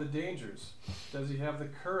overcome the dangers? Does he have the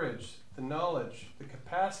courage, the knowledge, the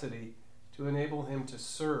capacity to enable him to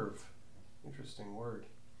serve? Interesting word.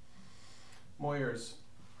 Moyers,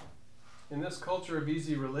 in this culture of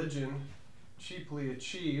easy religion, cheaply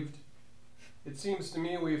achieved, it seems to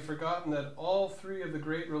me we've forgotten that all three of the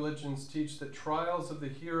great religions teach that trials of the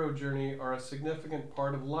hero journey are a significant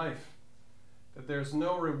part of life, that there's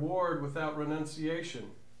no reward without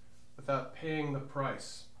renunciation, without paying the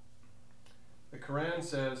price. The Quran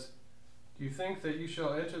says, do you think that you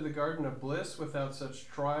shall enter the garden of bliss without such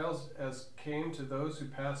trials as came to those who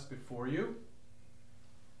passed before you?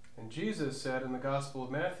 And Jesus said in the Gospel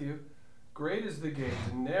of Matthew, great is the gate,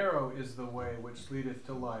 and narrow is the way which leadeth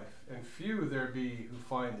to life, and few there be who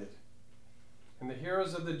find it. And the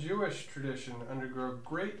heroes of the Jewish tradition undergo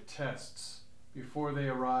great tests before they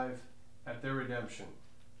arrive at their redemption.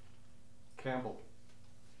 Campbell,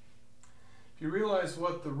 if you realize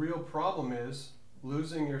what the real problem is,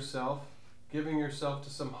 losing yourself, giving yourself to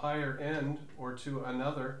some higher end or to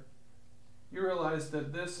another, you realize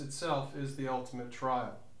that this itself is the ultimate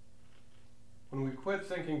trial. When we quit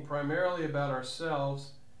thinking primarily about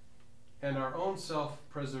ourselves and our own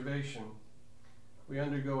self-preservation, we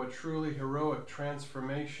undergo a truly heroic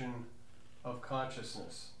transformation of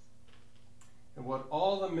consciousness. And what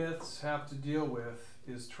all the myths have to deal with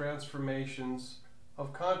is transformations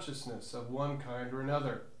of consciousness of one kind or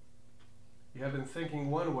another. You have been thinking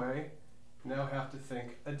one way, now have to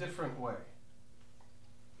think a different way.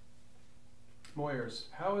 Moyers,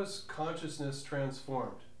 how is consciousness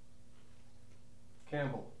transformed?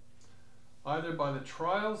 Campbell, either by the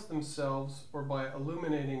trials themselves or by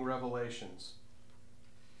illuminating revelations.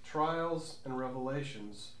 Trials and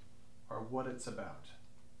revelations are what it's about.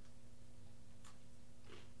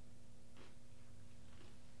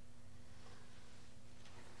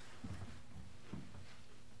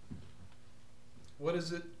 What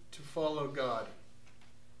is it to follow God?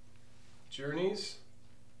 Journeys,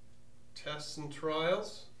 tests and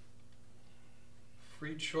trials,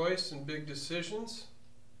 free choice and big decisions,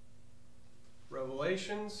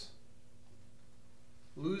 revelations,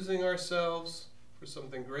 losing ourselves for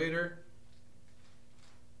something greater,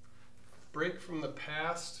 break from the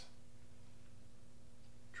past,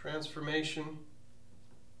 transformation,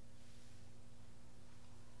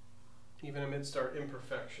 even amidst our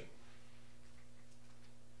imperfection.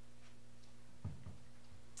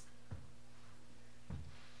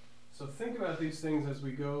 So think about these things as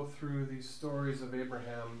we go through these stories of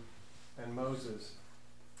Abraham and Moses.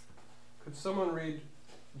 Could someone read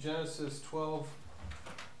Genesis 12,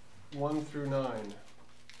 1 through 9?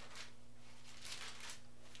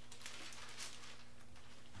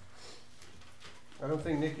 I don't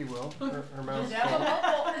think Nikki will. Her mouth's full.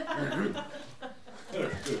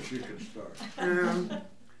 That's good, she can start.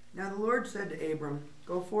 Now the Lord said to Abram,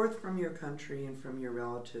 "Go forth from your country and from your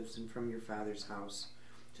relatives and from your father's house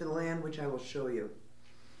to the land which I will show you.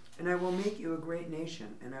 And I will make you a great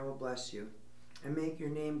nation, and I will bless you, and make your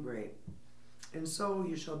name great. And so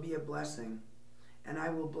you shall be a blessing, and I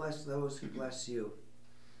will bless those who bless you.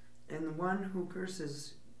 And the one who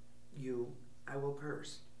curses you, I will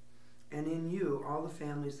curse. And in you all the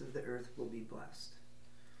families of the earth will be blessed."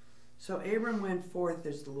 So Abram went forth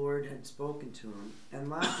as the Lord had spoken to him, and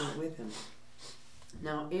Lot went with him.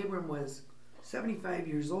 Now Abram was 75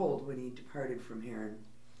 years old when he departed from Haran.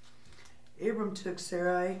 Abram took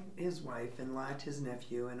Sarai his wife, and Lot his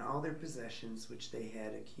nephew, and all their possessions which they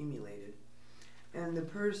had accumulated, and the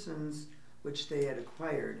persons which they had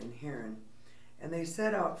acquired in Haran, and they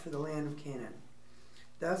set out for the land of Canaan.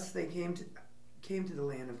 Thus they came to the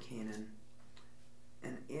land of Canaan,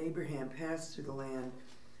 and Abraham passed through the land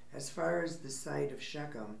as far as the site of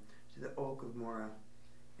Shechem to the oak of Moreh.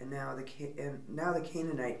 And now the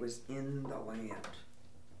Canaanite was in the land.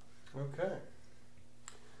 Okay.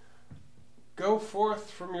 Go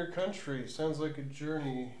forth from your country. Sounds like a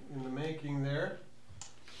journey in the making there.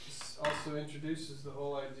 This also introduces the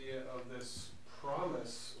whole idea of this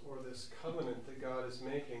promise or this covenant that God is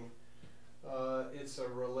making. It's a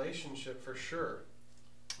relationship for sure.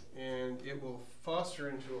 And it will foster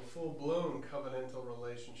into a full-blown covenantal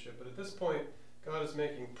relationship. But at this point, God is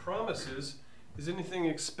making promises. Is anything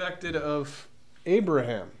expected of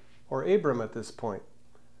Abraham or Abram at this point?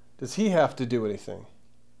 Does he have to do anything?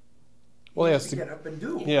 Well, he has to get up and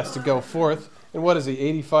do. He has to go forth. And what is he,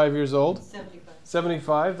 85 years old? 75.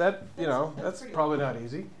 75? That's probably not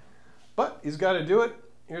easy. But he's got to do it.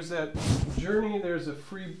 Here's that journey. There's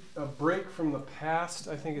a break from the past,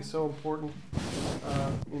 I think is so important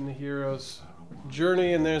in the hero's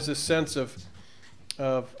journey. And there's a sense of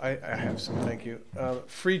I have some, thank you,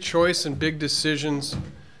 free choice and big decisions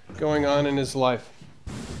going on in his life.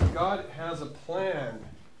 God has a plan.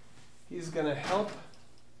 He's going to help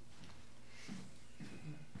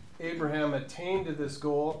Abraham attain to this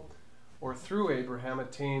goal, or through Abraham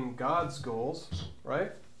attain God's goals,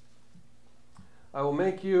 right? I will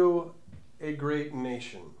make you a great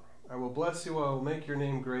nation. I will bless you. I will make your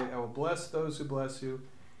name great. I will bless those who bless you.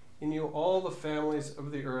 In you all the families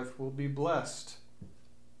of the earth will be blessed.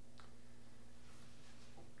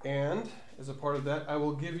 And, as a part of that, I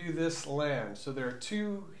will give you this land. So there are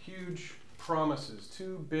two huge promises,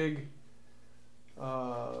 two big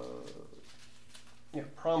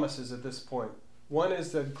promises at this point. One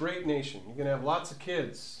is the great nation. You're going to have lots of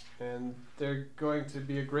kids, and they're going to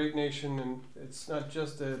be a great nation, and it's not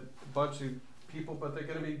just a bunch of people, but they're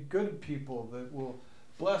going to be good people that will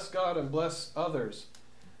bless God and bless others,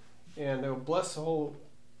 and they'll bless the whole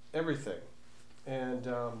everything. And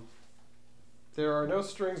there are no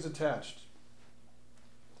strings attached.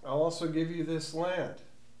 I'll also give you this land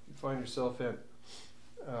you find yourself in.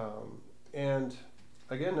 And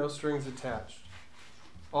again, no strings attached.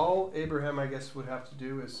 All Abraham, I guess, would have to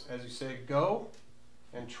do is, as you say, go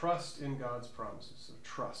and trust in God's promises. So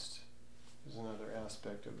trust is another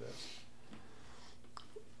aspect of this.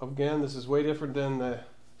 Again, this is way different than the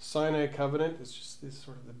Sinai covenant. It's just this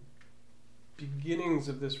sort of the beginnings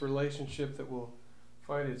of this relationship that will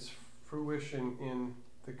find its fruition in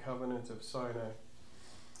the covenant of Sinai.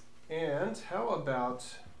 And how about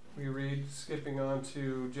we read, skipping on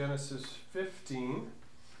to Genesis 15.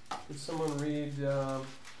 Could someone read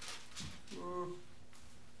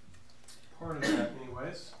part of that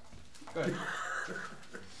anyways? Go ahead.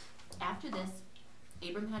 After this,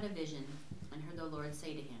 Abram had a vision and heard the Lord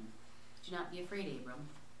say to him, "Do not be afraid, Abram.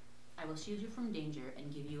 I will shield you from danger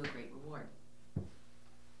and give you a great reward."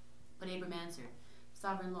 But Abram answered,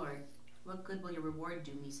 "Sovereign Lord, what good will your reward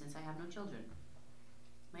do me since I have no children?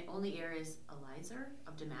 My only heir is Eliezer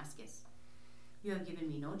of Damascus. You have given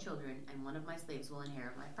me no children, and one of my slaves will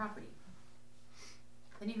inherit my property."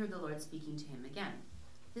 Then he heard the Lord speaking to him again.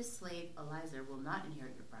 "This slave Eliezer will not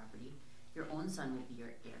inherit your property. Your own son will be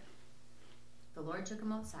your heir. The Lord took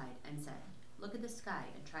him outside and said, Look at the sky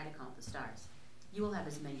and try to count the stars. You will have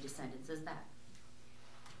as many descendants as that.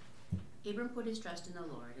 Abram put his trust in the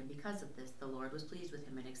Lord, and because of this the Lord was pleased with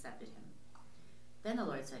him and accepted him. Then the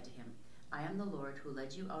Lord said to him, I am the Lord who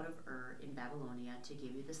led you out of Ur in Babylonia to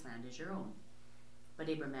give you this land as your own. But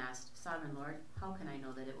Abram asked, Sovereign Lord, how can I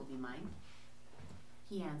know that it will be mine?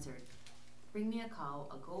 He answered, Bring me a cow,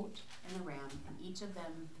 a goat, and a ram, and each of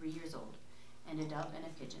them 3 years old, and a dove and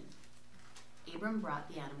a pigeon. Abram brought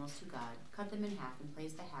the animals to God, cut them in half, and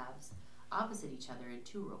placed the halves opposite each other in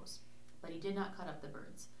 2 rows. But he did not cut up the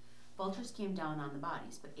birds. Vultures came down on the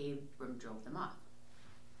bodies, but Abram drove them off.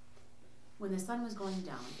 When the sun was going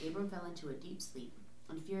down, Abram fell into a deep sleep,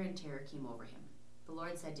 and fear and terror came over him. The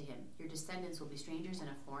Lord said to him, Your descendants will be strangers in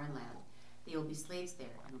a foreign land. They will be slaves there,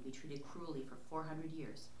 and will be treated cruelly for 400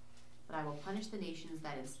 years. But I will punish the nations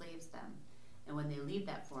that enslaves them, and when they leave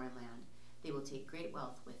that foreign land, they will take great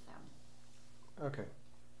wealth with them. Okay.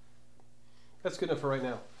 That's good enough for right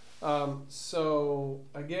now. So,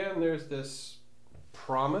 again, there's this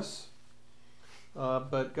promise,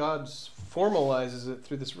 but God formalizes it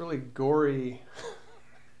through this really gory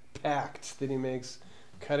pact that he makes,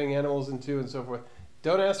 cutting animals in 2 and so forth.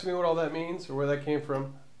 Don't ask me what all that means or where that came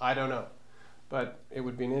from. I don't know. But it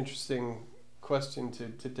would be an interesting question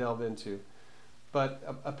to delve into. But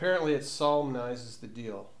apparently it solemnizes the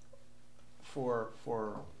deal for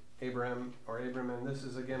Abraham, and this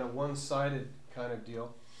is again a one-sided kind of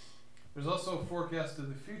deal. There's also a forecast of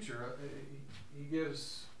the future. He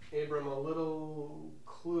gives Abram a little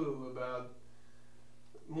clue about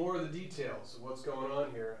more of the details of what's going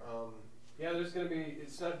on here. There's going to be,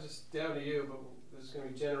 it's not just down to you, but there's going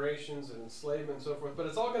to be generations and enslavement and so forth, but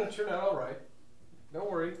it's all going to turn out all right.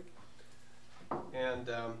 Don't worry. And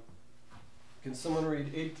can someone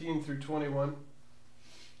read 18 through 21?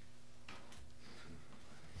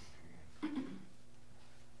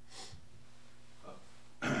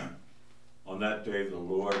 On that day the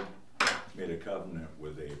Lord made a covenant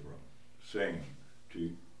with Abram, saying,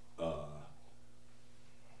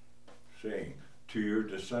 To your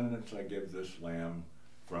descendants I give this land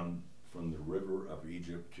from the river of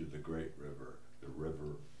Egypt to the great river, the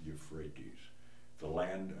river Euphrates, the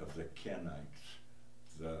land of the Kenites,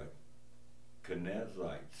 the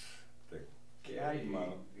Kenizzites, the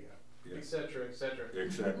Cadmonites, etc., etc.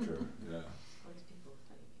 etc. Yeah. All these people with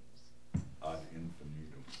funny names. Ad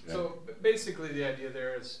infinitum. Yeah. So basically the idea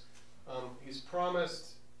there is he's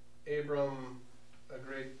promised Abram a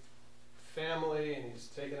great family, and he's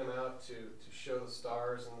taken him out to show the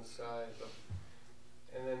stars in the sky.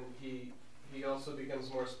 And then he also becomes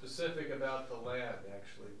more specific about the land,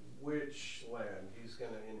 actually, which land he's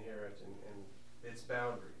going to inherit and its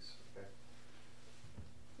boundaries. Okay?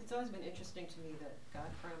 It's always been interesting to me that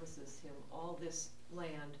God promises him all this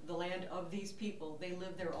land, the land of these people. They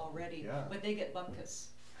live there already, but they get bupkis.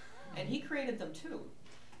 And he created them too.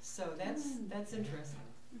 So that's interesting.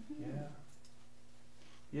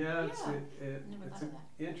 It's Never an thought of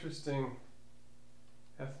that. interesting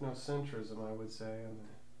ethnocentrism, I would say, on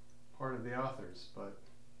the part of the authors, but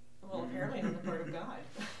Well, apparently on the part of God.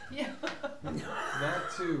 Yeah.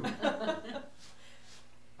 that too.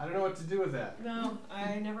 I don't know what to do with that. No,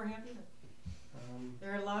 I never have either.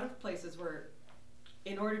 There are a lot of places where,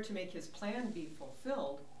 in order to make his plan be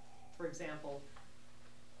fulfilled, for example,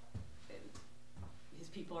 his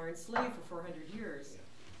people are enslaved for 400 years.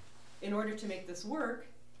 In order to make this work,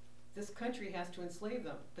 this country has to enslave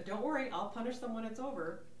them. But don't worry, I'll punish them when it's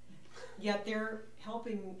over. Yet they're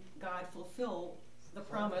helping God fulfill the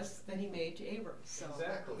promise that he made to Abram. So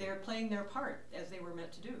they're playing their part as they were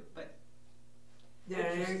meant to do. But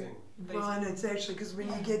interesting. Well, and it's actually because when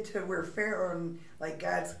you get to where Pharaoh and like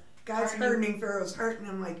God's hardening Pharaoh's heart, and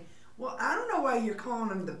I'm like, well, I don't know why you're calling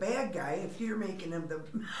him the bad guy if you're making him the.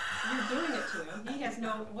 You're doing it to him. He has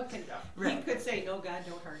no. He could say, "No, God,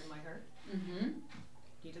 don't harden my heart." Mm-hmm.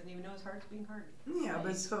 He doesn't even know his heart's being hardened. Yeah,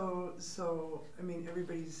 but so I mean,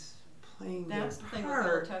 everybody's playing their That's the thing with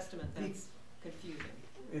the Old Testament that's confusing.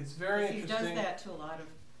 It's very He interesting. does that to a lot of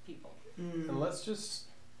people. And let's just,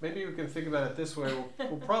 maybe we can think about it this way.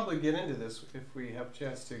 We'll probably get into this if we have a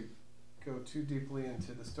chance to go too deeply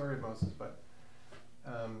into the story of Moses, but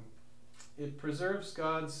it preserves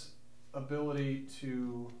God's ability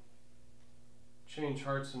to change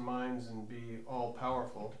hearts and minds and be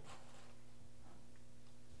all-powerful.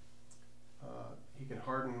 He can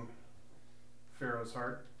harden Pharaoh's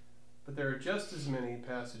heart, but there are just as many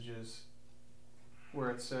passages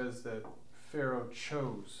where it says that Pharaoh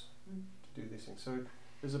chose to do these things. So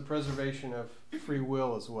there's a preservation of free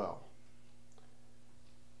will as well.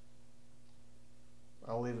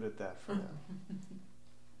 I'll leave it at that for now.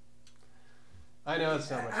 I know it's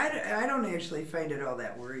not much. I don't actually find it all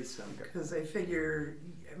that worrisome because I figure,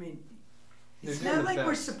 I mean, it's They're doing not the like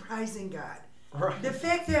we're best. surprising God. Right. The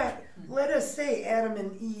fact that, let us say, Adam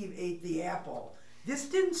and Eve ate the apple, this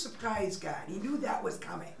didn't surprise God. He knew that was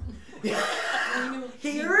coming.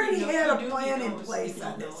 He already had a plan in place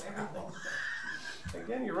on this problem.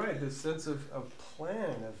 Again, you're right. This sense of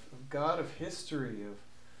plan, of God, of history, of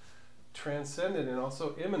transcendent and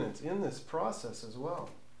also immanent in this process as well.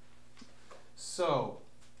 So,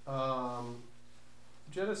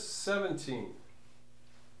 Genesis 17.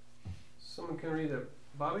 Someone can read it.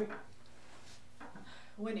 Bobby?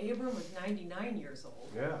 When Abram was 99 years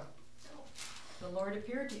old, Yeah. the Lord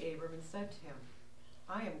appeared to Abram and said to him,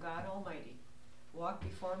 I am God Almighty. Walk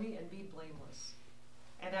before me and be blameless.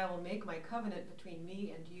 And I will make my covenant between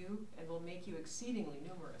me and you, and will make you exceedingly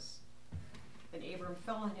numerous. Then Abram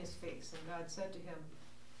fell on his face, and God said to him,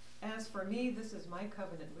 As for me, this is my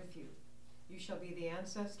covenant with you. You shall be the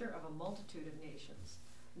ancestor of a multitude of nations.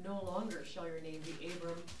 No longer shall your name be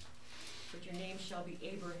Abram, but your name shall be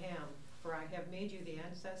Abraham, for I have made you the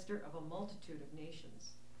ancestor of a multitude of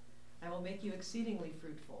nations. I will make you exceedingly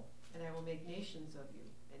fruitful, and I will make nations of you,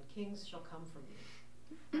 and kings shall come from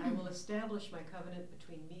you. I will establish my covenant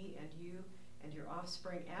between me and you and your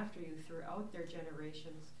offspring after you throughout their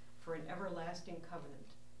generations for an everlasting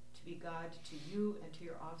covenant, to be God to you and to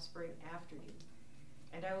your offspring after you.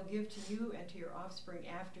 And I will give to you and to your offspring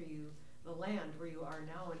after you the land where you are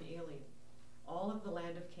now an alien, all of the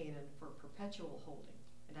land of Canaan for perpetual holding,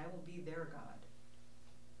 and I will be their God.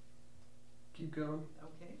 Keep going.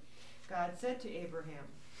 Okay. God said to Abraham,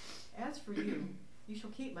 As for you, you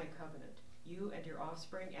shall keep my covenant, you and your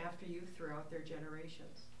offspring after you throughout their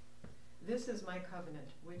generations. This is my covenant,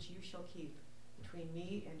 which you shall keep between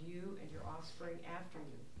me and you and your offspring after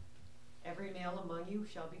you. Every male among you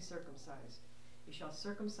shall be circumcised. You shall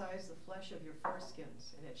circumcise the flesh of your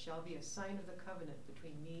foreskins, and it shall be a sign of the covenant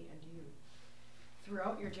between me and you.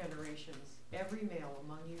 Throughout your generations, every male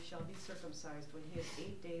among you shall be circumcised when he is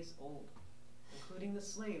 8 days old, including the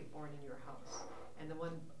slave born in your house, and the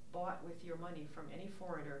one bought with your money from any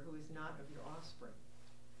foreigner who is not of your offspring.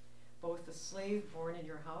 Both the slave born in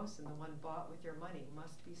your house and the one bought with your money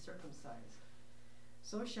must be circumcised.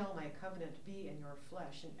 So shall my covenant be in your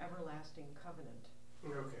flesh, an everlasting covenant.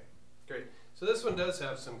 Okay, great. So this one does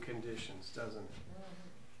have some conditions, doesn't it?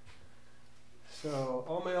 So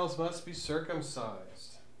all males must be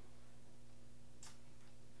circumcised.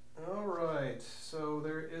 All right, so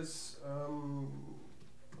there is a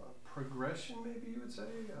progression, maybe you would say,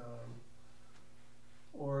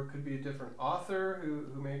 or it could be a different author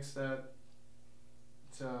who makes that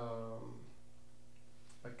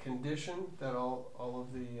a condition that all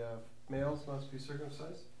of the males must be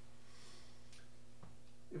circumcised.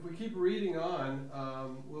 If we keep reading on,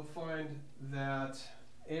 we'll find that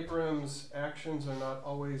Abram's actions are not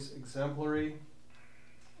always exemplary.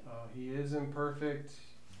 He is imperfect.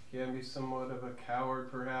 He can be somewhat of a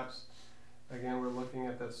coward, perhaps. Again, we're looking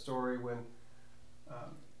at that story when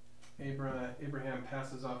Abraham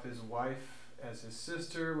passes off his wife as his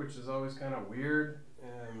sister, which is always kind of weird.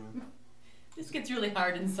 This gets really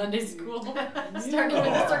hard in Sunday school, starting with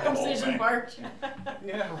the circumcision part.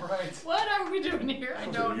 Yeah, right. What are we doing here? I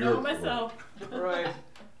don't know myself. Right.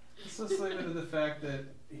 Let's just leave it to the fact that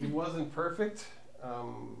he wasn't perfect,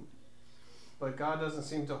 but God doesn't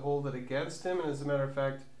seem to hold it against him. And as a matter of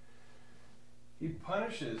fact, he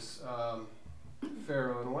punishes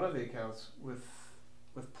Pharaoh in one of the accounts with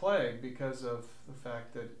plague because of the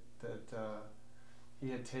fact that he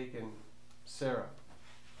had taken Sarah.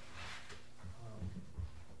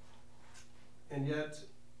 And yet,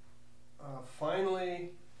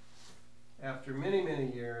 finally, after many, many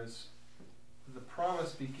years, the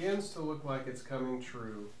promise begins to look like it's coming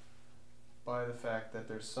true by the fact that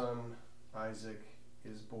their son Isaac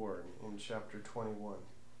is born in chapter 21.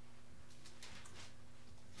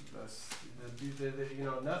 Thus,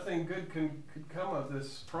 nothing good could come of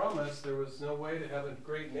this promise. There was no way to have a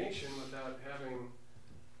great nation without having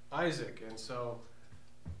Isaac. And so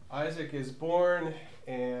Isaac is born,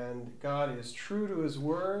 and God is true to his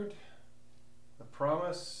word. The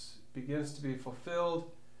promise begins to be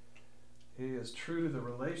fulfilled. He is true to the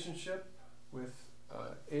relationship with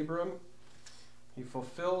Abram. He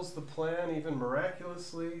fulfills the plan even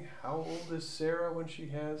miraculously. How old is Sarah when she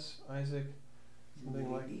has Isaac?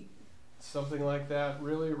 Something like that.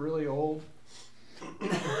 Really, really old.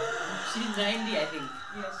 She's 90, I think.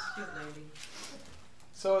 Yes, she's 90.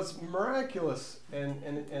 So it's miraculous, and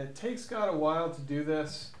it takes God a while to do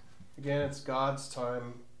this. Again, it's God's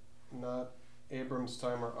time, not Abram's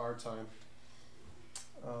time or our time.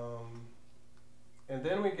 And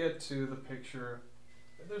then we get to the picture.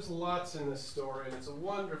 There's lots in this story, and it's a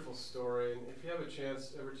wonderful story. And if you have a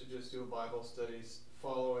chance ever to just do a Bible study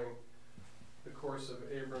following the course of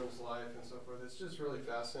Abram's life and so forth, it's just really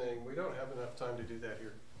fascinating. We don't have enough time to do that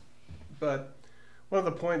here. But one of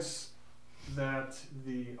the points that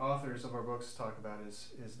the authors of our books talk about is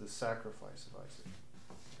the sacrifice of Isaac.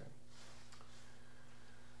 Okay.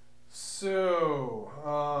 So,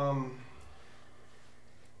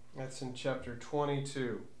 that's in chapter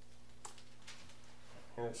 22.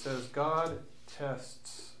 And it says, God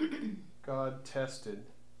tested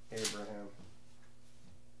Abraham.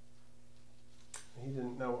 He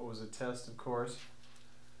didn't know it was a test, of course.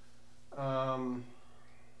 Chapter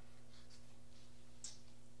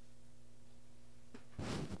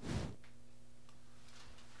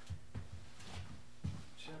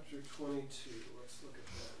 22. Let's look at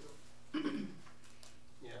that.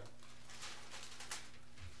 Yeah.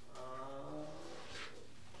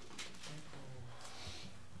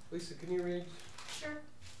 Lisa, can you read? Sure.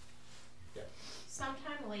 Yeah.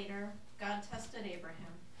 Sometime later, God tested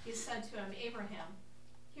Abraham. He said to him, Abraham,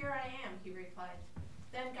 here I am, he replied.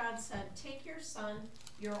 Then God said, take your son,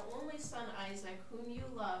 your only son Isaac, whom you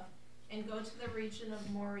love, and go to the region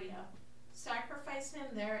of Moriah. Sacrifice him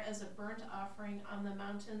there as a burnt offering on the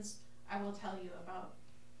mountains I will tell you about.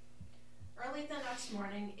 Early the next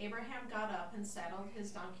morning, Abraham got up and saddled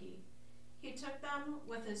his donkey. He took them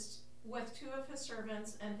with two of his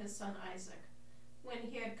servants and his son Isaac. When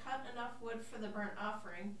he had cut enough wood for the burnt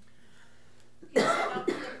offering, he set out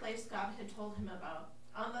to the place God had told him about.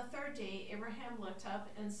 On the third day, Abraham looked up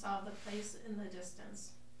and saw the place in the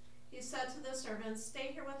distance. He said to the servants,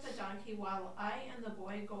 stay here with the donkey while I and the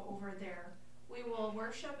boy go over there. We will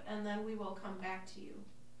worship and then we will come back to you.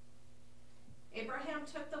 Abraham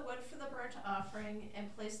took the wood for the burnt offering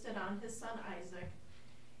and placed it on his son Isaac,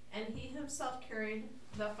 and he himself carried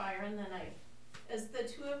the fire and the knife. As the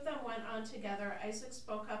two of them went on together, Isaac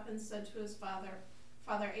spoke up and said to his father,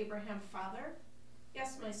 Abraham, Father?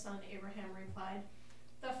 Yes, my son, Abraham replied.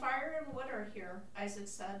 The fire and wood are here, Isaac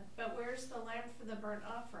said, but where's the lamb for the burnt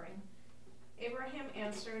offering? Abraham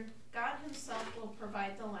answered, God himself will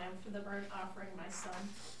provide the lamb for the burnt offering, my son.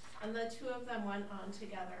 And the two of them went on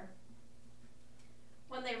together.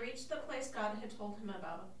 When they reached the place God had told him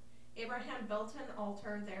about, Abraham built an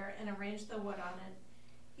altar there and arranged the wood on it.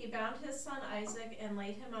 He bound his son Isaac and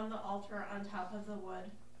laid him on the altar on top of the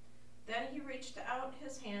wood. Then he reached out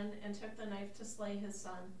his hand and took the knife to slay his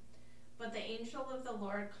son. But the angel of the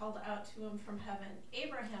Lord called out to him from heaven,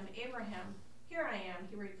 Abraham, Abraham, here I am,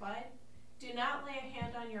 he replied. Do not lay a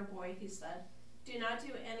hand on your boy, he said. Do not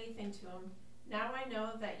do anything to him. Now I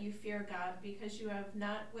know that you fear God, because you have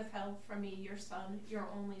not withheld from me your son, your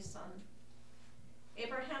only son.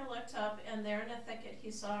 Abraham looked up, and there in a thicket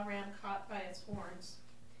he saw a ram caught by its horns.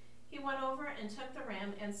 He went over and took the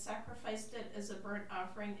ram and sacrificed it as a burnt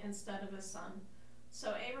offering instead of his son.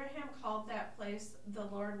 So Abraham called that place, the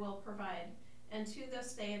Lord will provide. And to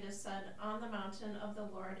this day it is said, on the mountain of the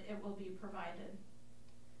Lord it will be provided.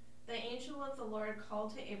 The angel of the Lord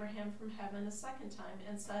called to Abraham from heaven a second time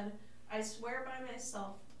and said, I swear by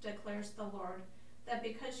myself, declares the Lord, that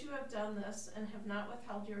because you have done this and have not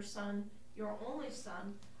withheld your son, your only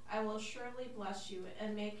son, I will surely bless you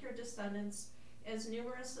and make your descendants as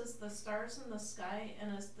numerous as the stars in the sky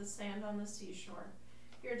and as the sand on the seashore.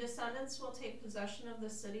 Your descendants will take possession of the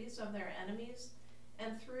cities of their enemies,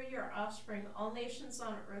 and through your offspring all nations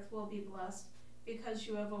on earth will be blessed, because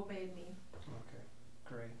you have obeyed me. Okay,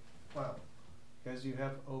 great. Wow. Because you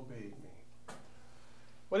have obeyed me.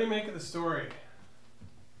 What do you make of the story?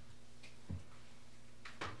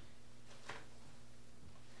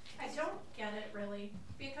 I don't get it really,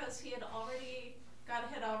 because God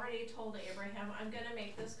had already told Abraham, I'm going to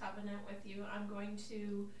make this covenant with you. I'm going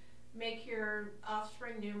to make your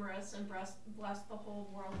offspring numerous and bless the whole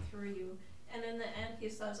world through you. And in the end, he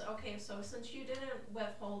says, okay, so since you didn't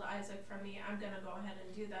withhold Isaac from me, I'm going to go ahead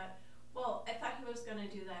and do that. Well, I thought he was going to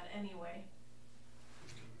do that anyway.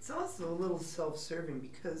 It's also a little self-serving,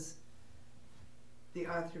 because the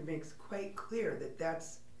author makes quite clear that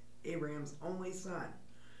that's Abraham's only son.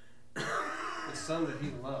 The son that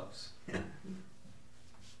he loves.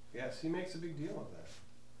 Yes, he makes a big deal of that.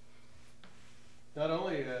 Not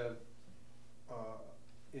only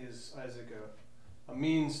is Isaac a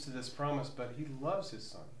means to this promise, but he loves his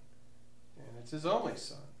son. And it's his only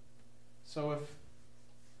son. So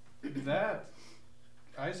if that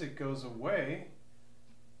Isaac goes away,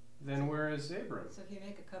 then where is Abram? So if you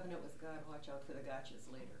make a covenant with God, watch out for the gotchas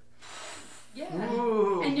later. Yeah.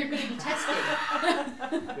 Ooh. And you're going to be tested.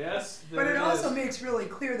 Yes, But it is. also makes really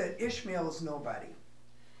clear that Ishmael is nobody.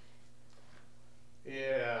 Yeah.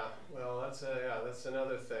 that's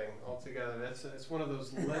another thing altogether. It's one of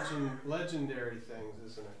those legendary things,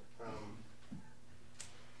 isn't it?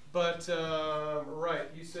 Right,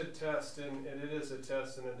 you said test, and it is a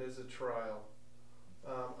test and it is a trial.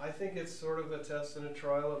 I think it's sort of a test and a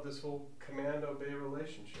trial of this whole command-obey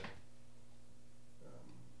relationship.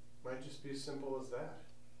 Might just be as simple as that.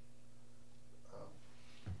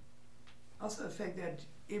 Also the fact that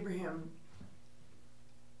Abraham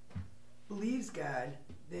believes God,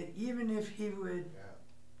 that even if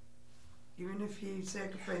he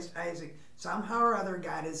sacrificed Isaac, somehow or other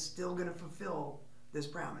God is still going to fulfill this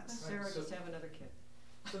promise. Sarah just have another kid.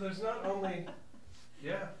 So there's not only,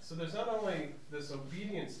 so there's not only this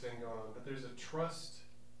obedience thing going on, but there's a trust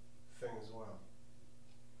thing as well.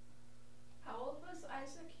 How old was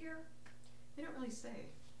Isaac here? They don't really say.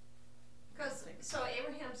 Because so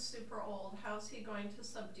Abraham's super old. How's he going to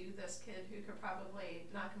subdue this kid who could probably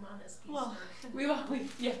knock him on his feet? Well,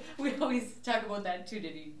 we always talk about that too.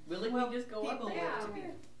 Did he willingly just go up there?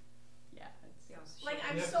 Yeah. Yeah. Like You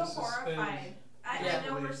I'm have so to suspend horrified. I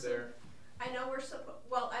know we're there. I know we're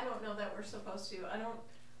well, I don't know that we're supposed to.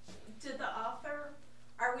 Did the author,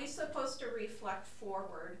 are we supposed to reflect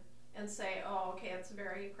forward and say, oh, okay, it's a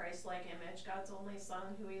very Christ-like image, God's only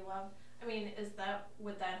son who he loved? I mean,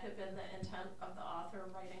 would that have been the intent of the author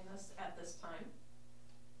writing this at this time?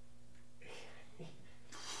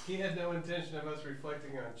 He had no intention of us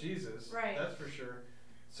reflecting on Jesus, Right. That's for sure.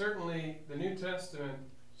 Certainly, the New Testament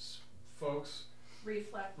folks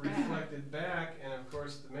reflected back, and of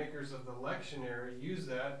course, the makers of the lectionary use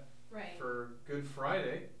that Right. for Good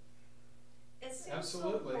Friday. It seems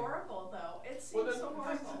Absolutely. so horrible, though. It seems so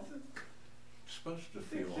horrible. Supposed to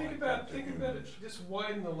feel Think like about that. it. Just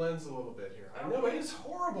widen the lens a little bit here. I know it is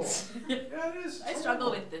horrible. Yeah, it is. I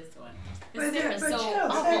struggle with this one. But Sarah's so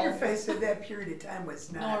child awful. sacrifice at that period of time was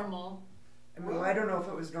not Normal. I mean, I don't know if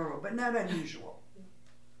it was normal, but not unusual.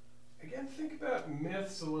 Again, think about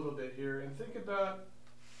myths a little bit here, and think about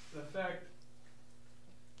the fact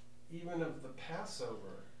even of the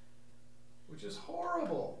Passover, which is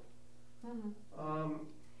horrible.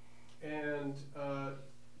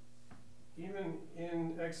 Even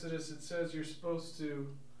in Exodus it says you're supposed to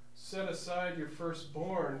set aside your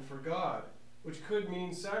firstborn for God, which could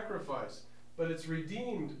mean sacrifice, but it's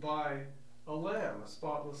redeemed by a lamb, a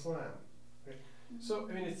spotless lamb. Okay? So,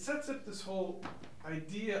 I mean, it sets up this whole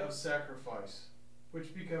idea of sacrifice,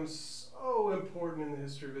 which becomes so important in the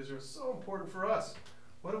history of Israel, so important for us.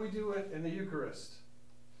 What do we do in the Eucharist?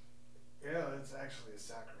 Yeah, it's actually a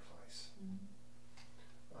sacrifice.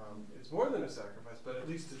 It's more than a sacrifice, but at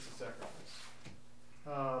least it's a sacrifice.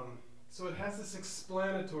 So it has this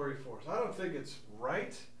explanatory force. I don't think it's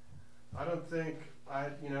right. I don't think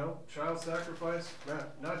child sacrifice,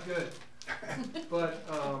 not good. But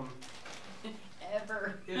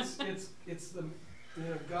Ever. it's the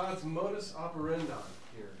God's modus operandi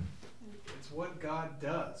here. It's what God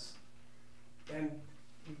does, and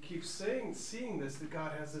we keep seeing this, that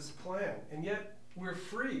God has this plan, and yet we're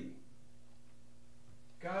free.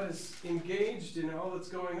 God is engaged in all that's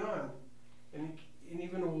going on, and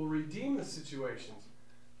even will redeem the situations.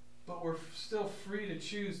 But we're still free to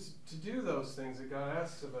choose to do those things that God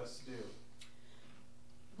asks of us to do.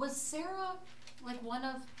 Was Sarah like one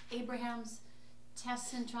of Abraham's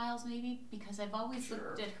tests and trials maybe? Because I've always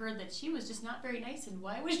looked at her that she was just not very nice, and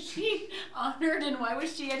why was she honored, and why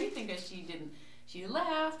was she anything? Because she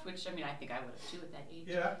laughed, which I think I would have too at that age.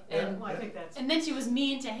 Yeah. Well, I think that's. And then she was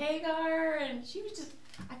mean to Hagar, and she was just,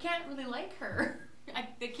 I can't really like her. I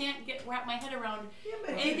can't wrap my head around. Yeah,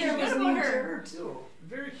 but anything you was got near one her. Sarah too.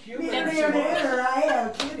 Very Me human. and Marianne, I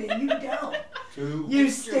have a kid and you don't. Two You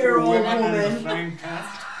sterile women in the woman. same tent.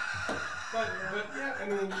 But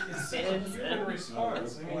yeah, it's such a human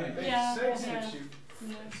response. It makes Yeah, sense yeah. that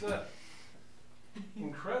it's not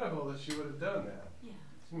incredible that she would have done that. Yeah.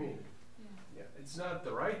 To me. Yeah, it's not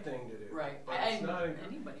the right thing to do. Right. But it's not.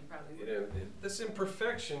 Anybody probably would. This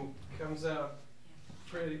imperfection comes out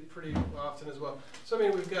pretty often as well. So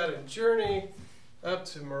we've got a journey up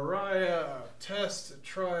to Moriah, a test, a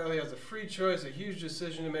trial. He has a free choice, a huge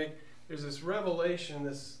decision to make. There's this revelation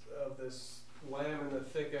of this lamb in the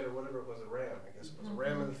thicket, or whatever it was, a ram. I guess it was a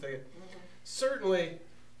ram in the thicket. Certainly,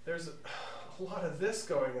 there's a lot of this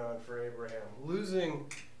going on for Abraham.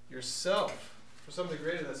 Losing yourself for something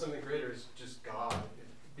greater. That something greater is just God,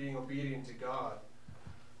 being obedient to God.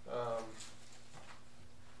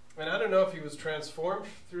 And I don't know if he was transformed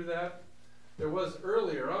through that. There was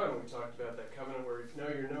earlier on, we talked about that covenant where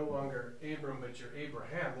you're no longer Abram, but you're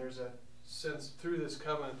Abraham. There's a sense through this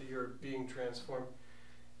covenant that you're being transformed.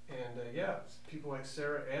 And people like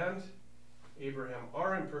Sarah and Abraham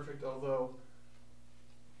are imperfect, although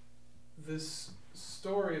this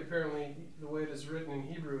story, apparently, the way it is written in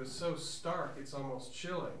Hebrew, is so stark, it's almost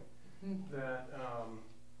chilling. That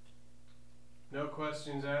no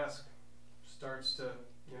questions asked, starts to,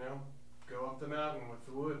 go up the mountain with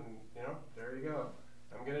the wood, and, there you go.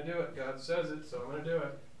 I'm going to do it. God says it, so I'm going to do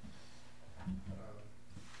it.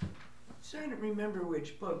 So I don't remember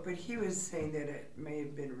which book, but he was saying that it may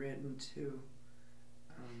have been written to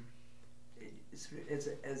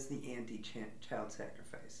as the anti-child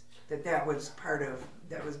sacrifice. That was part of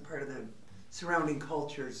the surrounding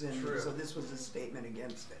cultures, and True. so this was a statement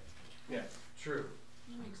against it. Yeah, true.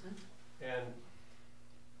 That makes sense. And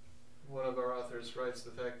one of our authors writes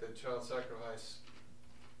the fact that child sacrifice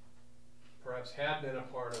perhaps had been a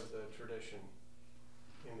part of the tradition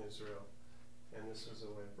in Israel, and this was a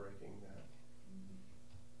way of breaking that.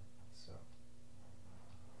 So,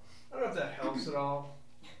 I don't know if that helps at all,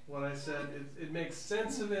 what I said. It makes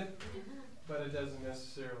sense of it, but it doesn't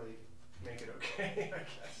necessarily make it okay, I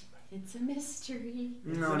guess. It's a mystery.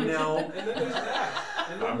 No. And then there's that.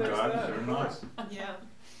 And then I'm there's God, that, they're of not. course. Yeah.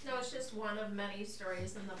 No, it's just one of many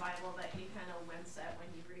stories in the Bible that you kind of wince at when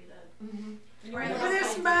you read it. Mm-hmm. Right. But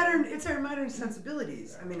it's modern. It's our modern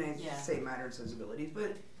sensibilities. I mean, I Yeah. say modern sensibilities,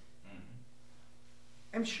 but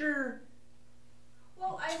I'm sure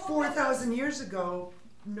Well, I hope 4,000 years ago,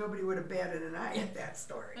 nobody would have batted an eye at that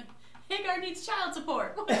story. Hagar needs child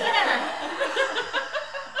support. What the heck?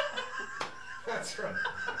 That's right.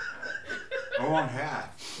 I want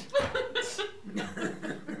half. I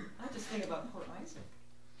just think about poor Isaac.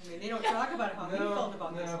 I mean, they don't talk about how he No, felt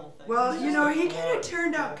about this no. whole thing. Well, he kind of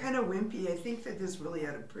turned out kind of wimpy. I think that this really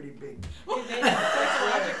had a pretty big.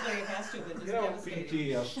 Psychologically, it has to have been just devastating.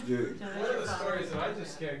 PTSD. One of the stories that I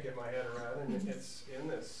just can't get my head around, and it's in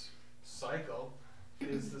this cycle,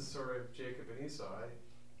 is the story of Jacob and Esau.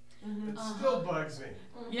 It still bugs me.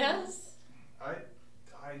 Yes.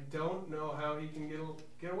 I don't know how he can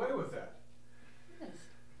get away with that. Yes,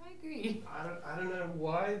 I agree. I don't know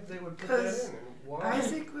why they would put that in, and why.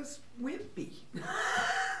 Isaac was wimpy.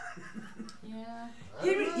 Yeah. I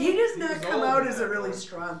don't know. He does He not was come old out at as that a really point.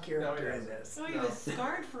 strong character No, he in doesn't. this. So he No. was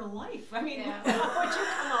scarred for life. I mean, Yeah. how would you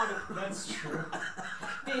come out of That's true.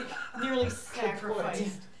 being nearly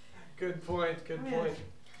sacrificed? Good point. Yeah. Point.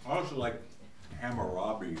 I also like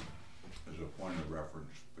Hammurabi as a point of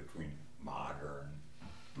reference between modern,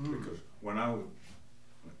 because when I was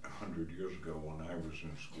 100 years ago when I was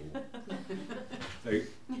in school, they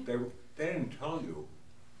didn't tell you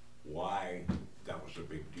why that was a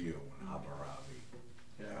big deal when Hammurabi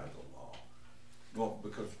had the law. Well,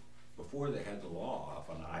 because before they had the law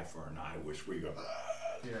of an eye for an eye, which we go,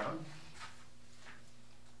 Yeah.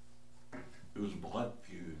 it was blood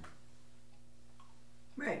feud.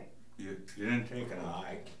 Right. You didn't take an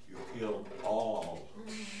eye, you killed all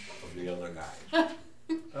of the other guys.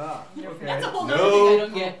 Ah. Okay. That's a whole other thing I No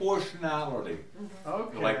don't get. proportionality.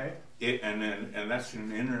 Okay. Like it, and that's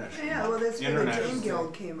an international. Yeah, well, that's where the international Jane thing.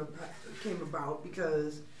 Guild came about,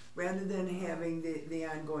 because rather than having the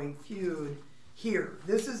ongoing feud here,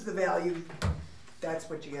 this is the value. That's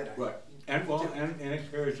what you get. Right, and well, and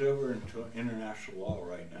it carries over into international law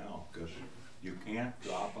right now, because you can't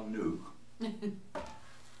drop a nuke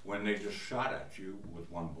when they just shot at you with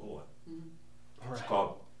one bullet. It's Right.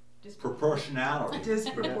 called proportionality.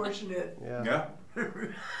 Disproportionate. Yeah. Yeah.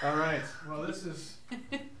 All right. Well, this is.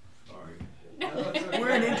 Sorry. No, it's okay. We're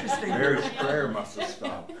an interesting. Mary's prayer must have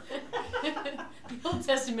stopped. The Old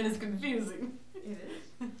Testament is confusing. It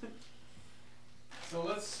is. So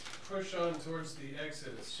let's push on towards the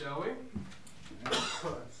Exodus, shall we?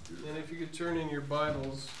 And if you could turn in your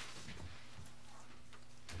Bibles,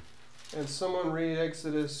 and someone read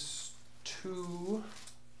Exodus 2,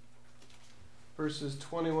 verses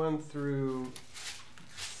 21 through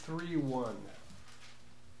 3:1.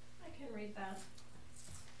 I can read that.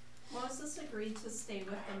 Moses agreed to stay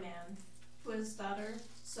with the man who his daughter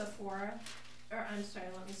Zipporah, let me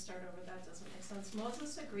start over, that doesn't make sense.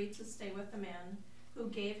 Moses agreed to stay with the man who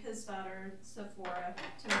gave his daughter Zipporah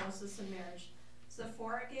to Moses in marriage.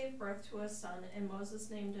 Zipporah gave birth to a son, and Moses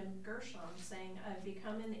named him Gershom, saying, I've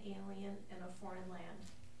become an alien in a foreign land.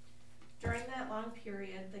 During that long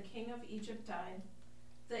period, the king of Egypt died.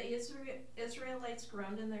 The Israelites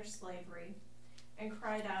groaned in their slavery and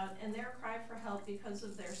cried out, and their cry for help because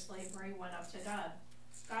of their slavery went up to God.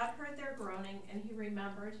 God heard their groaning, and he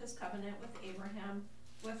remembered his covenant with Abraham,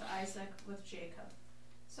 with Isaac, with Jacob.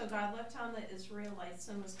 So God looked on the Israelites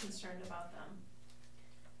and was concerned about them.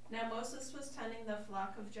 Now Moses was tending the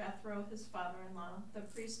flock of Jethro, his father-in-law, the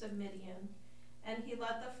priest of Midian, and he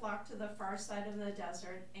led the flock to the far side of the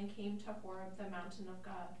desert and came to Horeb, the mountain of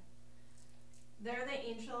God. There the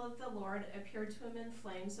angel of the Lord appeared to him in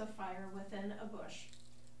flames of fire within a bush.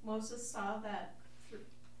 Moses saw that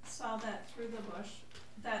through the bush,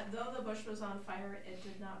 that though the bush was on fire, it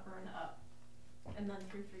did not burn up. And then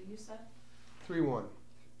 3:3, you said? 3:1.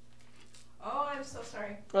 Oh, I'm so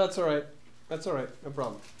sorry. That's all right. That's all right. No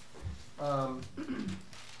problem.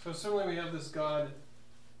 So certainly we have this God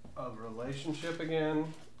of relationship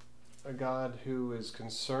again, a God who is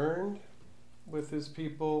concerned with his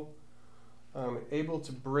people, able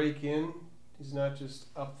to break in. He's not just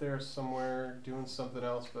up there somewhere doing something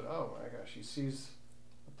else, but oh my gosh, he sees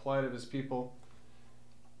the plight of his people.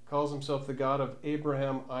 Calls himself the God of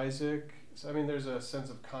Abraham, Isaac. So, I mean, there's a sense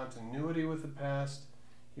of continuity with the past.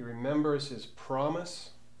 He remembers his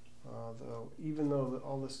promise, even though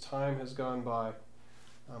all this time has gone by.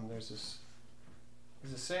 He's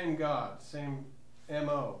the same God, same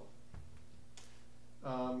M.O.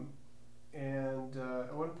 And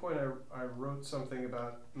at one point I wrote something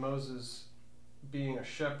about Moses being a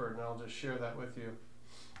shepherd, and I'll just share that with you.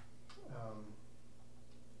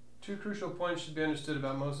 Two crucial points should be understood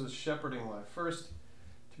about Moses' shepherding life. First,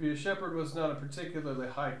 to be a shepherd was not a particularly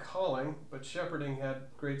high calling, but shepherding had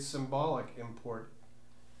great symbolic import.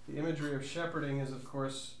 The imagery of shepherding is, of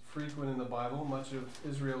course, frequent in the Bible. Much of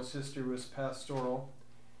Israel's history was pastoral,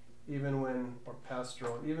 even when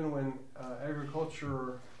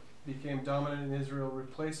agriculture became dominant in Israel,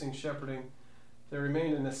 replacing shepherding. There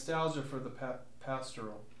remained a nostalgia for the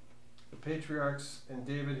pastoral. The patriarchs and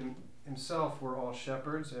David himself were all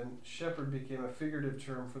shepherds, and shepherd became a figurative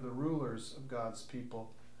term for the rulers of God's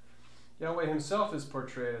people. Yahweh himself is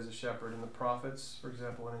portrayed as a shepherd in the prophets, for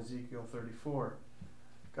example, in Ezekiel 34.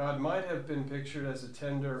 God might have been pictured as a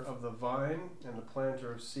tender of the vine and the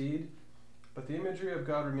planter of seed, but the imagery of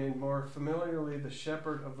God remained more familiarly the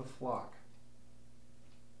shepherd of the flock.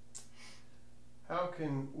 How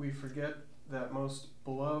can we forget that most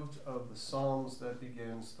beloved of the Psalms that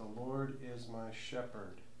begins, "The Lord is my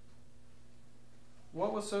shepherd"?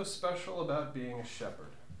 What was so special about being a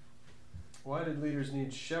shepherd? Why did leaders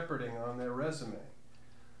need shepherding on their resume?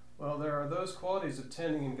 Well, there are those qualities of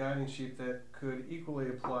tending and guiding sheep that could equally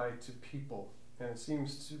apply to people. And it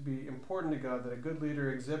seems to be important to God that a good leader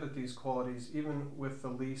exhibit these qualities even with the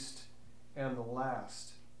least and the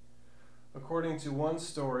last. According to one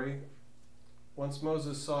story, once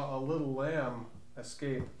Moses saw a little lamb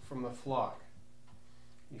escape from the flock.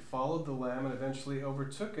 He followed the lamb and eventually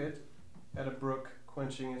overtook it at a brook,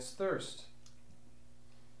 quenching its thirst.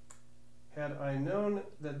 "Had I known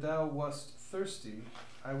that thou wast thirsty,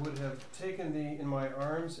 I would have taken thee in my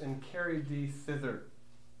arms and carried thee thither,"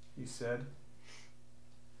 he said.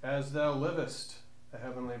 "As thou livest," a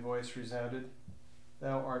heavenly voice resounded,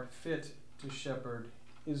 "thou art fit to shepherd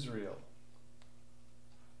Israel."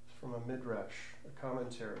 It's from a midrash, a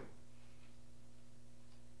commentary.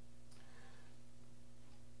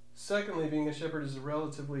 Secondly, being a shepherd is a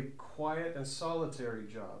relatively quiet and solitary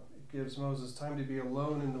job. It gives Moses time to be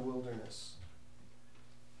alone in the wilderness.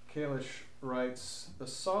 Kalish writes, "The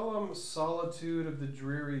solemn solitude of the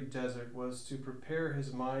dreary desert was to prepare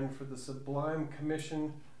his mind for the sublime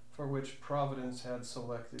commission for which Providence had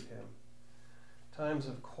selected him. Times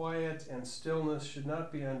of quiet and stillness should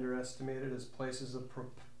not be underestimated as places of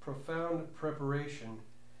profound preparation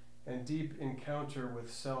and deep encounter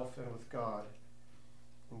with self and with God.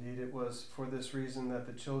 Indeed, it was for this reason that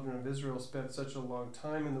the children of Israel spent such a long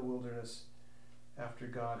time in the wilderness after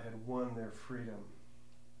God had won their freedom."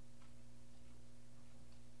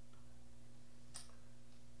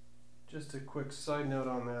 Just a quick side note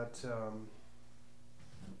on that.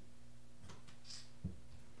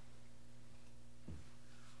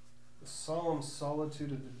 The solemn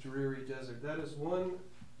solitude of the dreary desert. That is one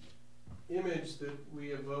image that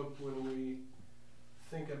we evoke when we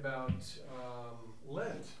think about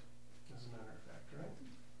Lent, as a matter of fact, right?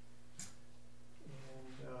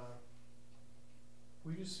 And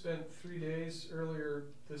we just spent 3 days earlier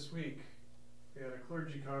this week. We had a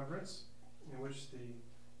clergy conference in which the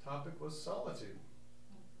topic was solitude.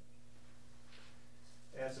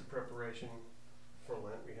 As a preparation for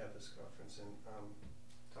Lent, we had this conference and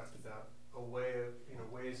talked about a way of,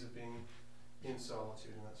 ways of being in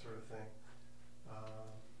solitude and that sort of thing.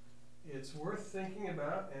 It's worth thinking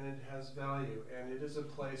about, and it has value, and it is a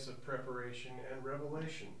place of preparation and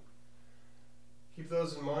revelation. Keep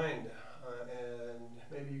those in mind, and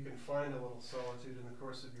maybe you can find a little solitude in the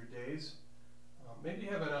course of your days. Maybe you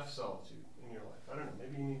have enough solitude in your life. I don't know,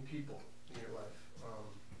 maybe you need people in your life,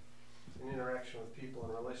 an interaction with people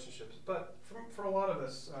and relationships. But for a lot of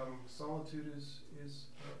us, solitude is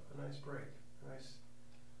a nice break, a nice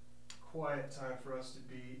quiet time for us to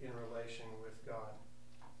be in relation with God.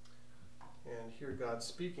 and hear God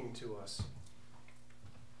speaking to us.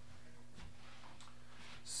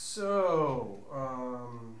 So,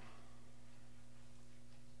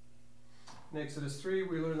 in Exodus 3,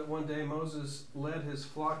 we learn that one day Moses led his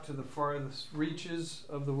flock to the farthest reaches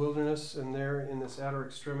of the wilderness, and there in this outer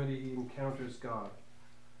extremity he encounters God.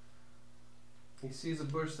 He sees a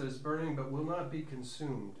bush that is burning but will not be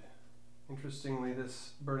consumed. Interestingly,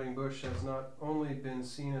 this burning bush has not only been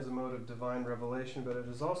seen as a mode of divine revelation, but it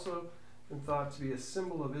has also been thought to be a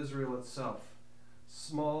symbol of Israel itself,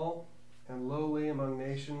 small and lowly among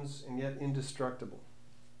nations, and yet indestructible.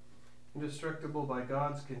 Indestructible by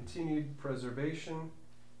God's continued preservation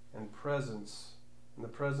and presence, and the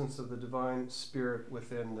presence of the divine spirit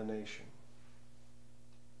within the nation.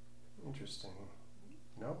 Interesting.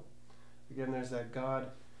 No? Again, there's that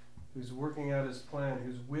God who's working out his plan,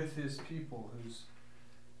 who's with his people, who's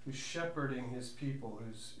shepherding his people,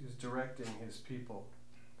 who's directing his people.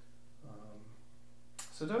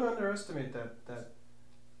 So don't underestimate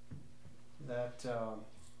that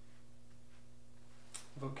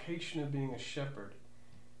vocation of being a shepherd.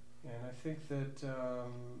 And I think that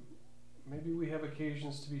maybe we have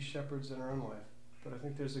occasions to be shepherds in our own life, but I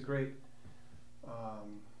think there's a great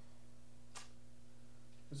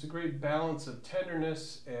balance of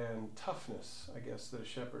tenderness and toughness, I guess, that a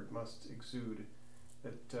shepherd must exude,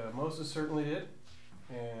 that Moses certainly did,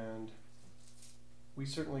 and we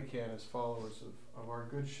certainly can as followers of our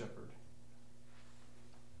good shepherd.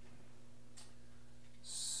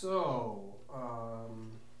 So,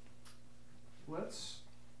 let's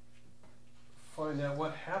find out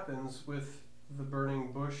what happens with the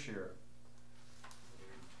burning bush here.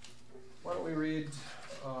 Why don't we read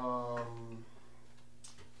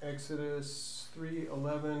Exodus 3,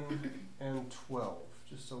 11, and 12.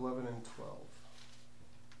 Just 11 and 12.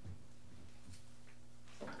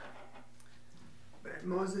 But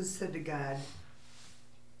Moses said to God,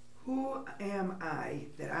 "Who am I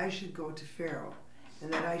that I should go to Pharaoh,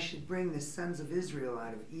 and that I should bring the sons of Israel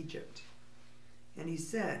out of Egypt?" And he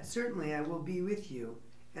said, "Certainly I will be with you,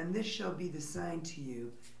 and this shall be the sign to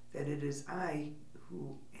you that it is I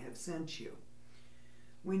who have sent you.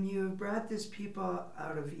 When you have brought this people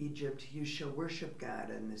out of Egypt, you shall worship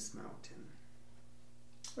God on this mountain."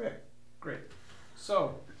 Okay, great.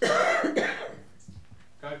 So,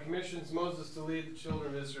 God commissions Moses to lead the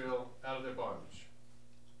children of Israel out of their bondage.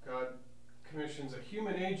 God commissions a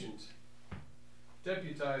human agent,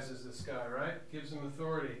 deputizes this guy, right? Gives him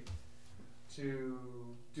authority to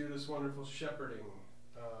do this wonderful shepherding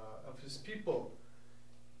of his people.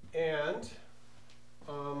 And,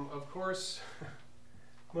 of course,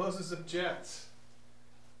 Moses objects.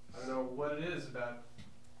 I don't know what it is about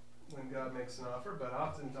when God makes an offer, but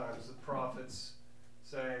oftentimes the prophets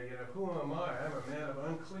say, who am I? I'm a man of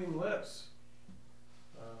unclean lips.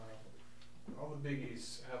 All the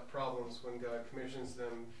biggies have problems when God commissions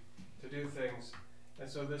them to do things. And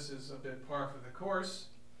so this is a bit par for the course,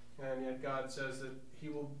 and yet God says that he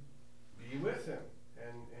will be with him,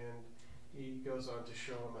 and he goes on to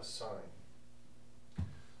show him a sign.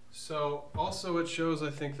 So also it shows,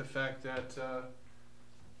 I think, the fact that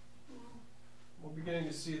we're beginning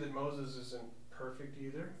to see that Moses isn't perfect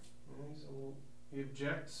either. He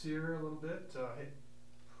objects here a little bit. Hey,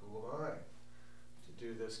 who am I to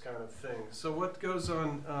do this kind of thing? So what goes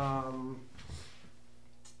on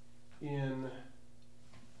in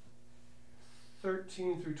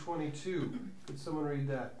 13 through 22? Could someone read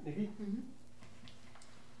that? Nikki? Mm-hmm.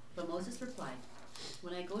 But Moses replied,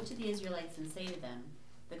 "When I go to the Israelites and say to them,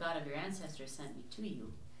 'The God of your ancestors sent me to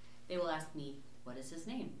you,' they will ask me, 'What is his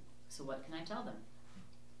name?' So what can I tell them?"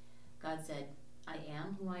 God said, "I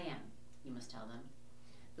am who I am," you must tell them.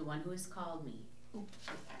 The one who has called me,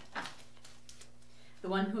 the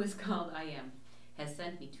one who is called I am, has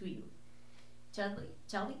sent me to you. Tell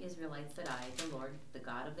the Israelites that I, the Lord, the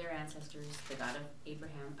God of their ancestors, the God of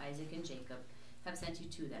Abraham, Isaac, and Jacob, have sent you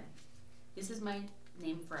to them. This is my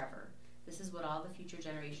name forever. This is what all the future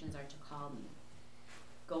generations are to call me.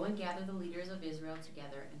 Go and gather the leaders of Israel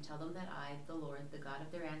together and tell them that I, the Lord, the God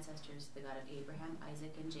of their ancestors, the God of Abraham,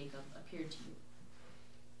 Isaac, and Jacob, appeared to you.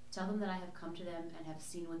 Tell them that I have come to them and have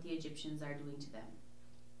seen what the Egyptians are doing to them.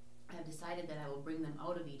 I have decided that I will bring them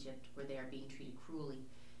out of Egypt, where they are being treated cruelly,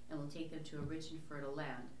 and will take them to a rich and fertile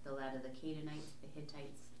land, the land of the Canaanites, the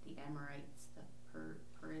Hittites, the Amorites, the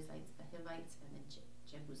Perizzites, the Hivites, and the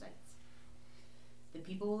Jebusites. The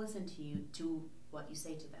people will listen to what you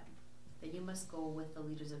say to them. Then you must go with the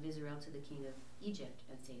leaders of Israel to the king of Egypt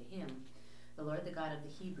and say to him, 'The Lord, the God of the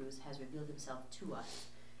Hebrews, has revealed himself to us.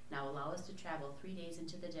 Now allow us to travel 3 days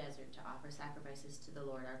into the desert to offer sacrifices to the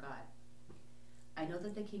Lord our God. I know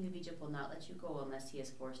that the king of Egypt will not let you go unless he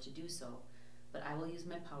is forced to do so, But I will use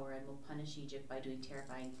my power and will punish Egypt by doing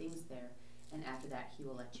terrifying things there, and after that he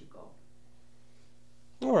will let you go.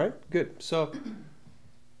 All right, good. So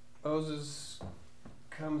Moses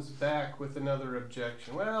comes back with another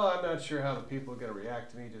objection. Well, I'm not sure how the people are going to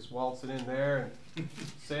react to me just waltzing in there and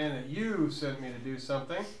saying that you sent me to do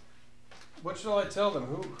something. What shall I tell them?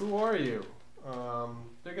 Who are you?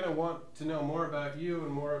 They're going to want to know more about you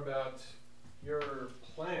and more about your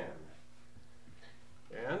plan.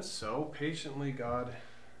 And so patiently God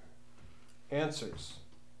answers.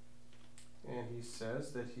 And he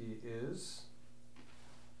says that he is,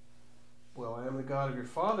 well, I am the God of your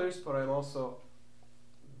fathers, but I'm also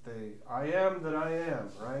the I am that I am,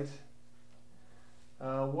 right?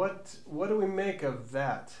 What do we make of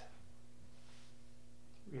that?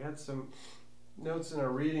 We had some notes in our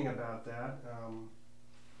reading about that.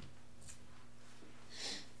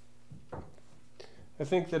 I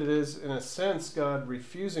think that it is, in a sense, God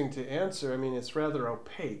refusing to answer. I mean, it's rather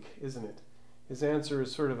opaque, isn't it? His answer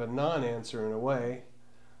is sort of a non-answer in a way.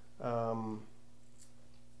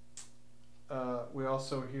 We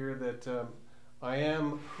also hear that I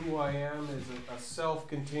am who I am is a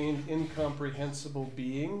self-contained, incomprehensible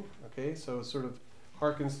being. Okay, so it sort of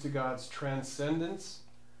harkens to God's transcendence.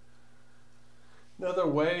 Another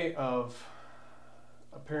way of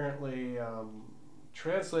apparently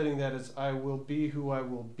translating that is I will be who I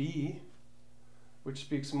will be, which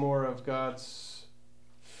speaks more of God's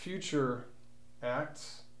future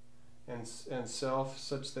acts and self,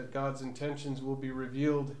 such that God's intentions will be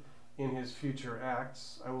revealed in his future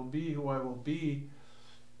acts. I will be who I will be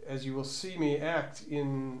as you will see me act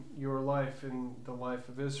in your life, in the life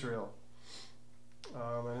of Israel.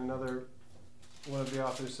 And another one of the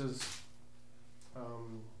authors says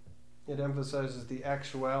it emphasizes the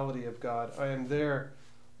actuality of God. I am there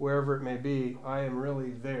wherever it may be. I am really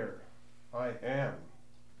there. I am.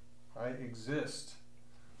 I exist.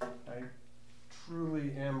 I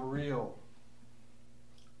truly am real.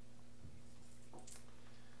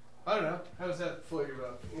 I don't know. How does that float your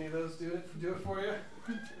boat? Any of those do it for you?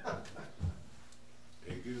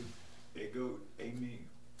 Ego, Amy.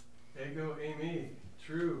 Ego, Amy.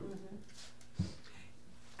 True. Mm-hmm.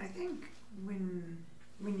 I think when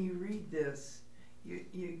you read this,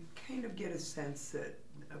 you kind of get a sense that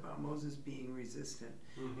about Moses being resistant.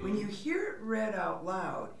 Mm-hmm. When you hear it read out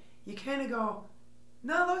loud, you kind of go,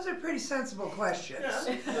 no, those are pretty sensible questions. Yeah.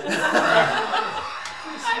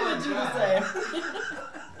 I would do the same.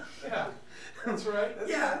 Yeah, that's right. That's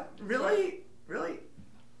Yeah, right. really?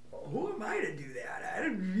 Who am I to do that? I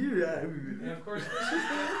didn't do that. And of course,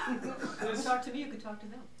 Don't talk to me, you can talk to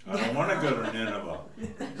them. I don't want to go to Nineveh.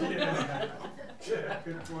 Yeah,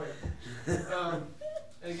 good point.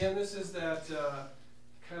 Again, this is that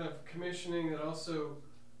kind of commissioning that also,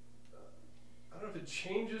 I don't know if it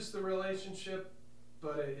changes the relationship,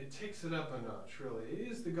 but it takes it up a notch, really. He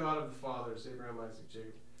is the God of the fathers, Abraham, Isaac,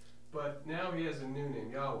 Jacob. But now he has a new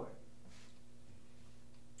name, Yahweh.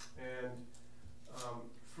 And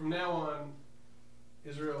from now on,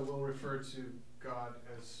 Israel will refer to God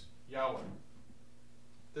as Yahweh.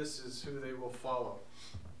 This is who they will follow.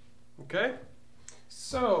 Okay?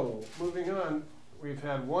 So, moving on, we've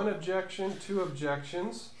had one objection, two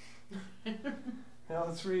objections. Now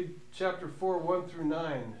let's read chapter 4, 1 through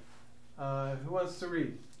 9. Who wants to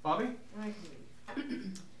read? Bobby? I can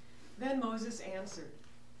read. Then Moses answered,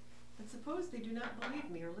 but suppose they do not believe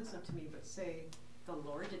me or listen to me, but say, the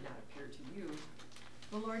Lord did not appear to you.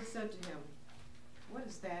 The Lord said to him, what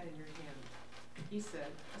is that in your hand? He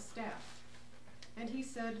said, a staff. And he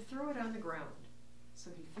said, throw it on the ground. So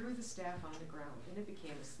he threw the staff on the ground, and it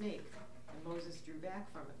became a snake, and Moses drew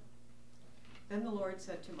back from it. Then the Lord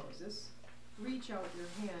said to Moses, reach out your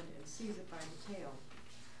hand and seize it by the tail.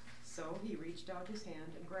 So he reached out his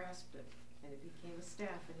hand and grasped it, and it became a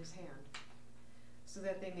staff in his hand, so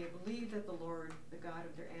that they may believe that the Lord, the God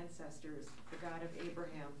of their ancestors, the God of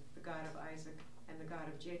Abraham, the God of Isaac, and the God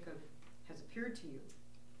of Jacob, has appeared to you.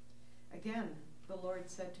 Again, the Lord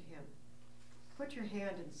said to him, put your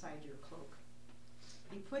hand inside your cloak.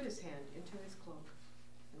 He put his hand into his cloak,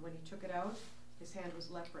 and when he took it out, his hand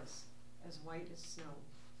was leprous, as white as snow.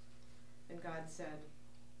 Then God said,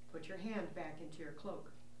 put your hand back into your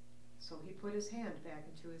cloak. So he put his hand back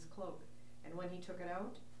into his cloak, and when he took it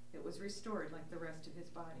out, it was restored like the rest of his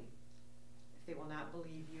body. If they will not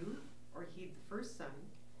believe you, or heed the first sign,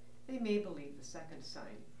 they may believe the second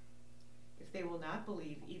sign. If they will not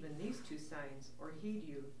believe even these two signs, or heed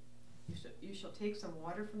you, you shall take some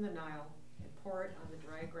water from the Nile and pour it on the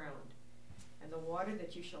dry ground, and the water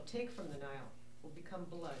that you shall take from the Nile will become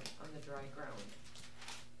blood on the dry ground.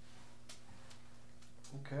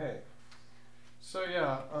 Okay. So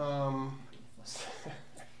yeah,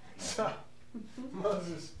 So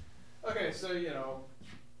Moses, okay, so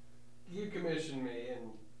you commissioned me,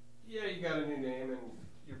 and yeah, you got a new name, and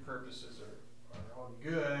your purposes are all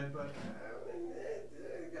good, but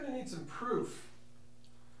I'm gonna need some proof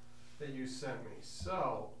that you sent me.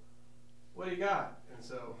 So, what do you got? And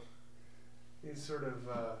so these sort of,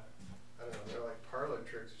 I don't know, they're like parlor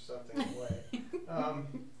tricks or something in a way.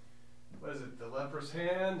 What is it? The leper's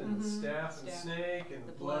hand and the staff and snake and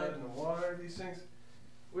the blood and the water, these things,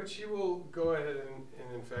 which he will go ahead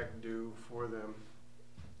and in fact do for them.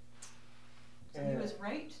 So he was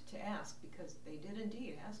right to ask, because they did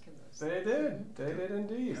indeed ask him those They did. They did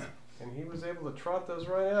indeed. And he was able to trot those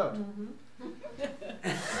right out.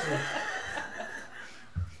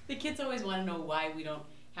 The kids always want to know why we don't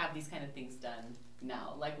have these kind of things done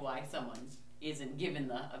now. Like why someone isn't given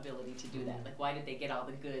the ability to do that. Like why did they get all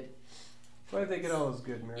the good? Why did they get all those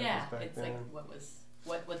good miracles back then? It's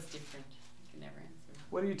like what's different? You can never answer.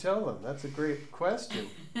 What do you tell them? That's a great question.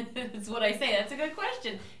 That's what I say. That's a good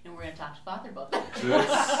question, and we're going to talk to Father about that.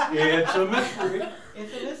 It's a mystery.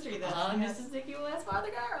 It's a mystery. That's Mrs. Nicky will ask Father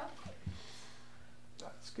Carl.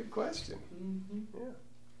 That's a good question. Yeah.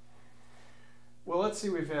 Well, let's see.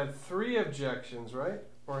 We've had 3 objections, right?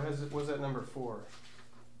 Or was that number 4?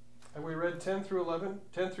 Have we read 10 through 11?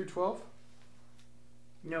 10 through 12?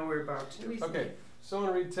 No, we're about to. Okay.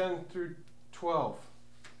 Someone read 10 through 12.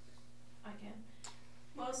 I can.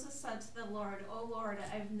 Moses said to the Lord, O Lord,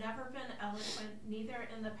 I've never been eloquent, neither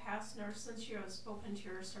in the past nor since you have spoken to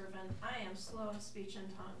your servant. I am slow of speech and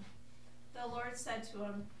tongue. The Lord said to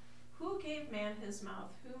him, Who gave man his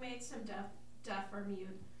mouth? Who makes him deaf or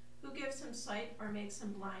mute? Who gives him sight or makes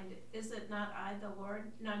him blind? Is it not I, the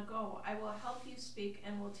Lord? Now go, I will help you speak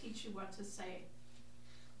and will teach you what to say.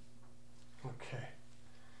 Okay.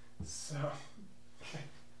 So,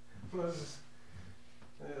 Moses,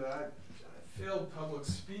 I failed public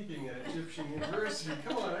speaking at Egyptian University.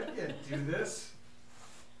 Come on, I can't do this.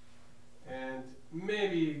 And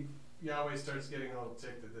maybe Yahweh starts getting a little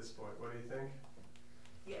ticked at this point. What do you think?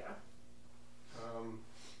 Yeah.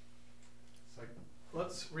 It's like,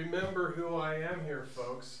 let's remember who I am here,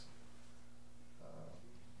 folks.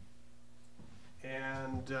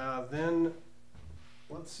 Then,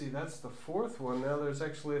 let's see, that's the 4th one. Now there's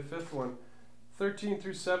actually a 5th one. 13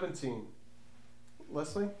 through 17.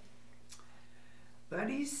 Leslie? But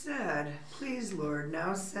he said, Please, Lord,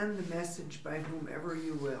 now send the message by whomever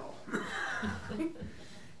you will.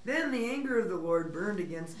 Then the anger of the Lord burned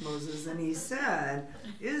against Moses, and he said,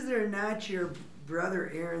 Is there not your brother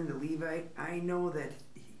Aaron the Levite? I know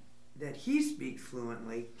that he speaks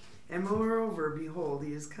fluently, and moreover, behold,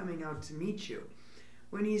 he is coming out to meet you.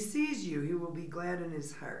 When he sees you, he will be glad in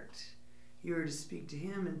his heart. You are to speak to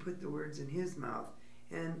him and put the words in his mouth,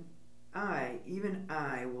 and I, even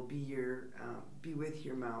I, will be with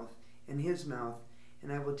your mouth and his mouth,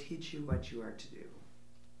 and I will teach you what you are to do.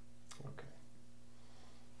 Okay.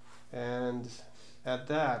 And at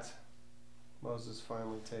that, Moses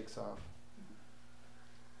finally takes off.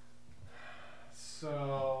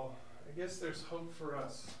 So, I guess there's hope for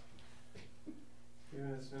us.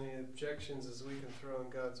 Even as many objections as we can throw in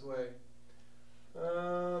God's way.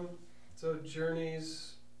 So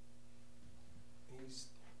journeys, he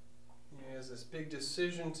has this big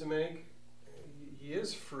decision to make. He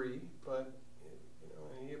is free, but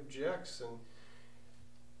he objects. And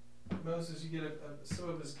Moses, you get some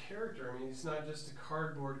of his character. I mean, he's not just a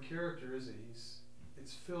cardboard character, is he?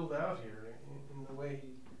 It's filled out here in the way he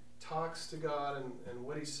talks to God and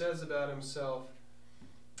what he says about himself.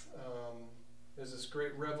 There's this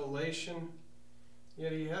great revelation,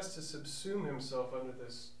 yet he has to subsume himself under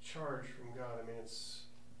this charge from God. I mean,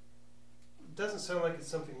 it doesn't sound like it's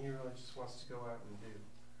something he really just wants to go out and do,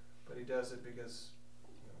 but he does it because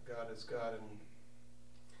God is God, and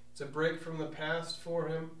it's a break from the past for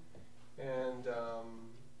him, and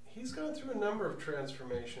he's gone through a number of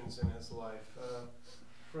transformations in his life,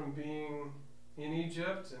 from being in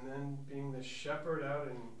Egypt and then being the shepherd out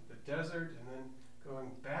in the desert and then going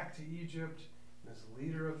back to Egypt as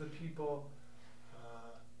leader of the people.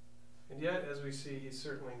 And yet, as we see, he's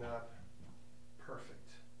certainly not perfect.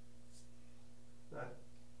 Not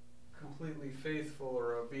completely faithful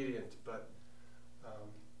or obedient, but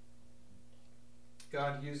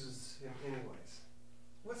God uses him anyways.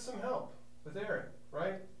 With some help, with Aaron,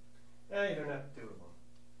 right? You don't have to do it alone.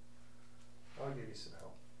 I'll give you some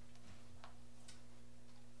help.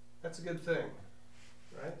 That's a good thing,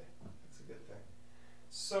 right? That's a good thing.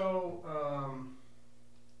 So,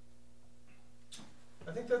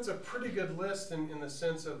 I think that's a pretty good list in the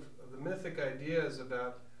sense of the mythic ideas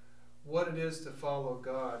about what it is to follow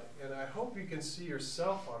God. And I hope you can see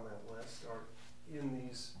yourself on that list, or in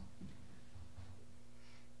these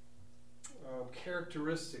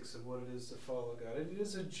characteristics of what it is to follow God. It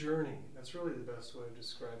is a journey. That's really the best way of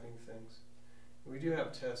describing things. We do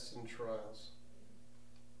have tests and trials.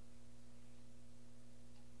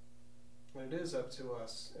 And it is up to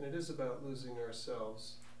us, and it is about losing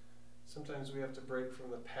ourselves. Sometimes we have to break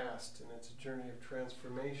from the past, and it's a journey of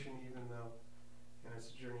transformation, and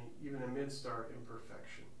it's a journey even amidst our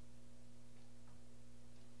imperfection.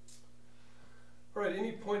 All right,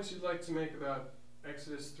 any points you'd like to make about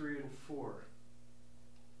Exodus 3 and 4?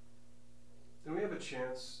 Then we have a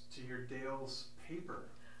chance to hear Dale's paper.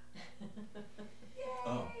 Yay!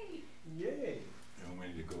 Oh. Yay! You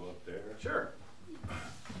want me to go up there? Sure.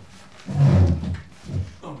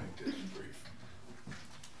 I'll make this brief.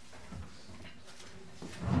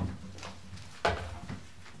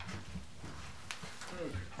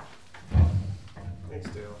 Thanks,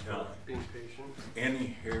 Dale, for Yeah. being patient. Any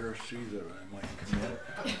heresy that I might commit,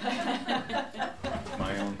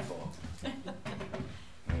 my own fault.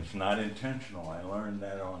 And it's not intentional. I learned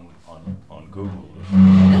that on Google.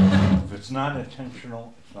 If it's not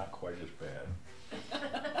intentional, it's not quite as bad.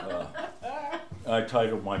 I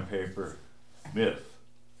titled my paper, Myth,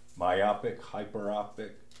 Myopic,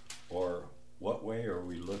 Hyperopic, or What Way Are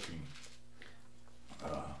We Looking?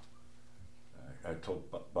 I told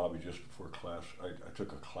Bobby just before class, I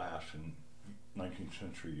took a class in 19th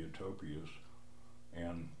century utopias,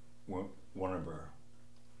 and one of our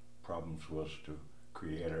problems was to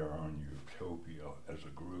create our own utopia as a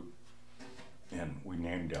group, and we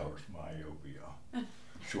named ours myopia,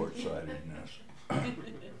 short-sightedness.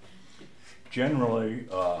 Generally,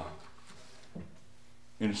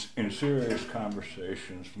 in serious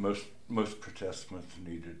conversations, most Protestants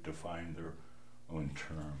need to define their own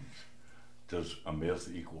terms. Does a myth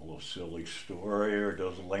equal a silly story, or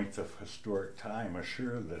does length of historic time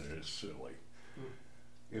assure that it is silly?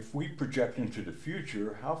 If we project into the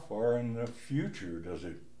future, how far in the future does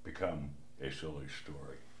it become a silly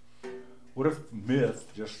story? What if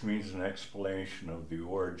myth just means an explanation of the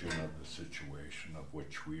origin of the situation of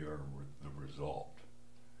which we are the result?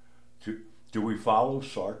 Do we follow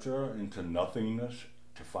Sartre into nothingness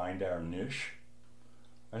to find our niche?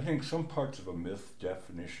 I think some parts of a myth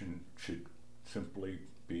definition should simply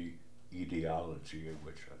be etiology,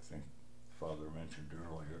 which I think Father mentioned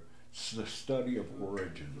earlier. It's the study of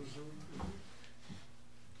origins.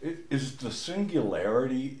 Is the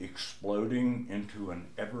singularity exploding into an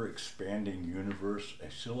ever-expanding universe a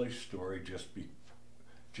silly story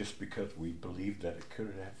just because we believe that it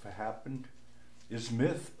could have happened? Is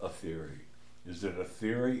myth a theory? Is it a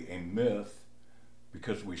theory, a myth,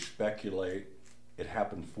 because we speculate it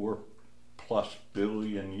happened 4+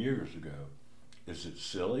 billion years ago? Is it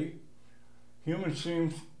silly? Humans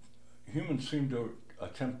seem to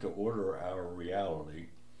attempt to order our reality,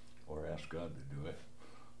 or ask God to do it,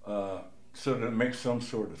 so that it makes some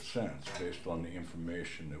sort of sense based on the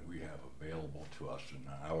information that we have available to us in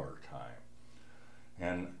our time.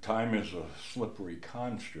 And time is a slippery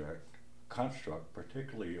construct,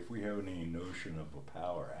 particularly if we have any notion of a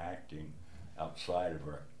power acting outside of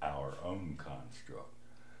our own construct.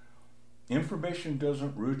 Information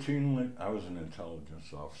doesn't routinely, I was an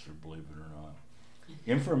intelligence officer, believe it or not.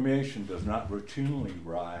 Information does not routinely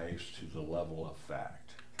rise to the level of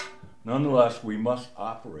fact. Nonetheless, we must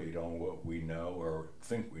operate on what we know or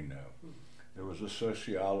think we know. There was a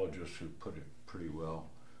sociologist who put it pretty well.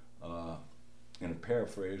 In a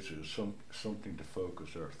paraphrase, is something to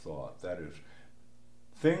focus our thought. That is,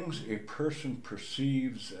 things a person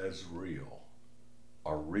perceives as real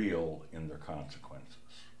are real in their consequences.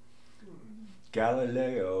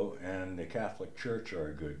 Galileo and the Catholic Church are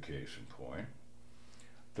a good case in point.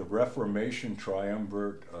 The Reformation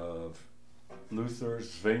triumvirate of Luther,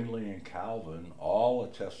 Zwingli, and Calvin all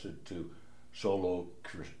attested to sola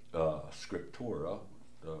scriptura,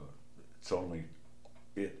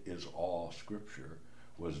 it is all scripture,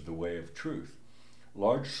 was the way of truth.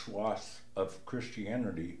 Large swaths of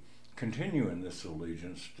Christianity continue in this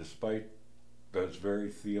allegiance despite those very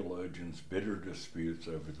theologians' bitter disputes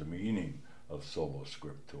over the meaning of sola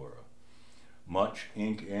scriptura. Much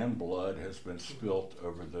ink and blood has been spilt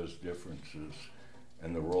over those differences,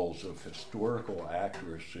 and the roles of historical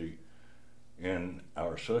accuracy in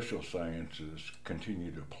our social sciences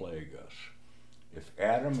continue to plague us. If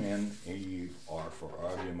Adam and Eve are, for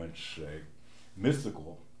argument's sake,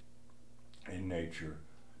 mythical in nature,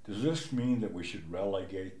 does this mean that we should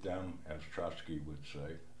relegate them, as Trotsky would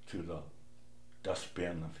say, to the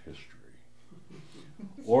dustbin of history?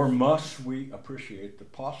 Or must we appreciate the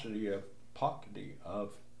paucity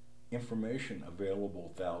of information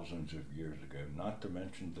available thousands of years ago, not to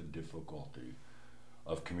mention the difficulty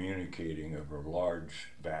of communicating over large,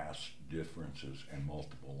 vast differences in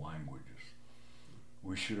multiple languages.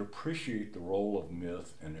 We should appreciate the role of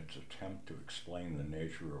myth in its attempt to explain the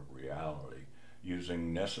nature of reality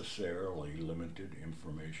using necessarily limited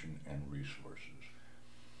information and resources.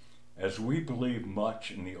 As we believe much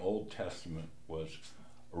in the Old Testament was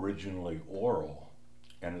originally oral,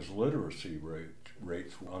 and as literacy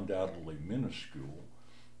rates were undoubtedly minuscule,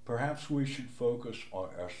 perhaps we should focus on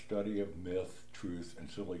our study of myth, truth, and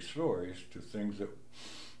silly stories to things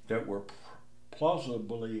that were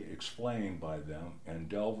plausibly explained by them and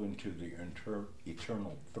delve into the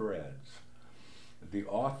eternal threads. The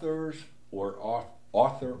authors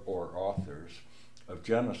of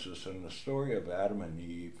Genesis and the story of Adam and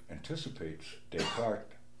Eve anticipates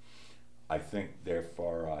Descartes' "I think,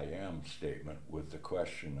 therefore I am" statement with the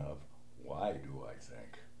question of, why do I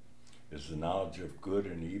think? Is the knowledge of good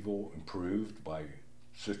and evil improved by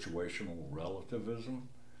situational relativism?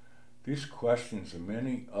 These questions and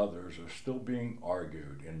many others are still being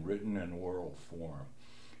argued in written and oral form.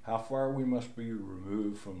 How far we must be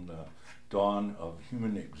removed from the dawn of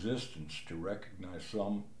human existence to recognize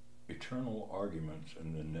some eternal arguments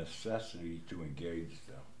and the necessity to engage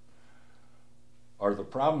them. Are the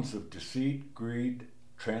problems of deceit, greed,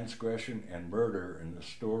 transgression, and murder in the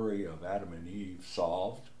story of Adam and Eve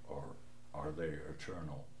solved, or are they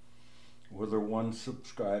eternal? Whether one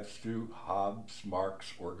subscribes to Hobbes,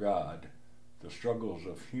 Marx, or God, the struggles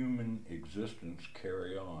of human existence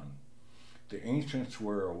carry on. The ancients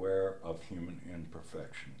were aware of human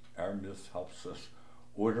imperfection. Our myth helps us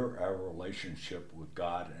order our relationship with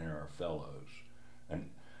God and our fellows. And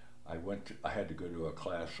I had to go to a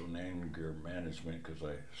class on anger management because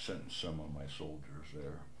I sent some of my soldiers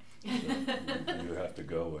there. So you have to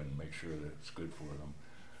go and make sure that it's good for them.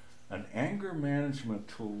 An anger management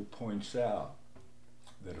tool points out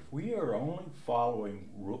that if we are only following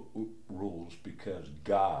rules because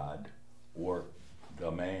God or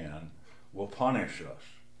the man will punish us,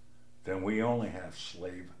 then we only have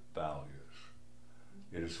slave values.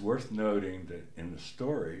 It is worth noting that in the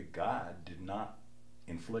story, God did not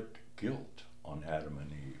inflict guilt on Adam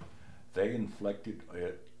and Eve. They inflicted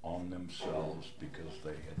it on themselves because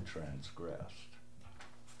they had transgressed.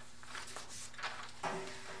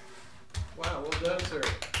 Wow, well done, sir.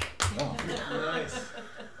 Oh, Nice.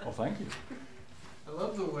 well, thank you. I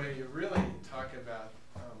love the way you really talk about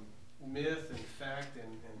myth and fact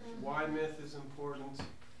and why myth is important.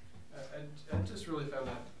 I just really found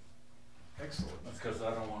that excellent. That's because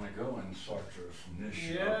I don't want to go in Sartre's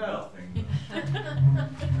niche Yeah. of nothingness.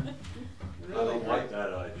 I Really don't like great.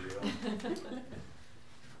 that idea.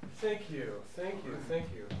 Thank you.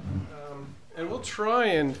 And we'll try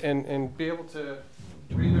and be able to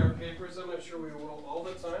read our papers. I'm not sure we will all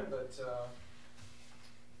the time, but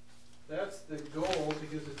that's the goal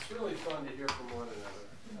because it's really fun to hear from one another.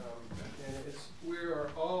 And we are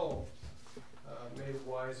all made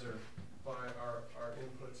wiser by our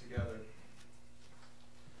input together.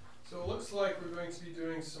 So it looks like we're going to be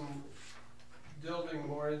doing some delving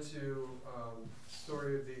more into the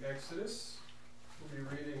story of the Exodus. We'll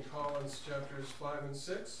be reading Collins chapters 5 and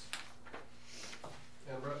 6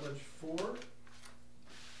 and Rutledge 4.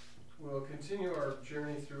 We'll continue our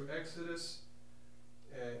journey through Exodus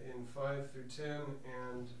in 5 through 10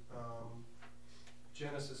 and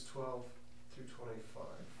Genesis 12 through 25.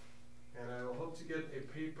 And I will hope to get a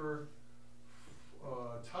paper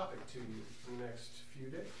topic to you in the next few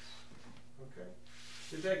days. Okay?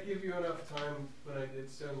 Did that give you enough time when I did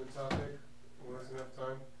send the topic? Was enough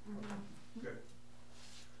time? Okay. Good.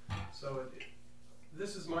 So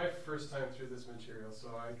this is my first time through this material, so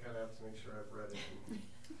I kind of have to make sure I've read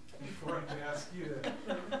it before I can ask you to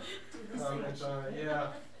comment on it. Yeah.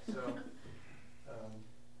 So,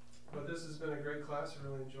 but this has been a great class. I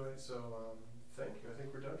really enjoyed it. So thank you. I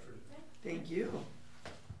think we're done for today. Thank you.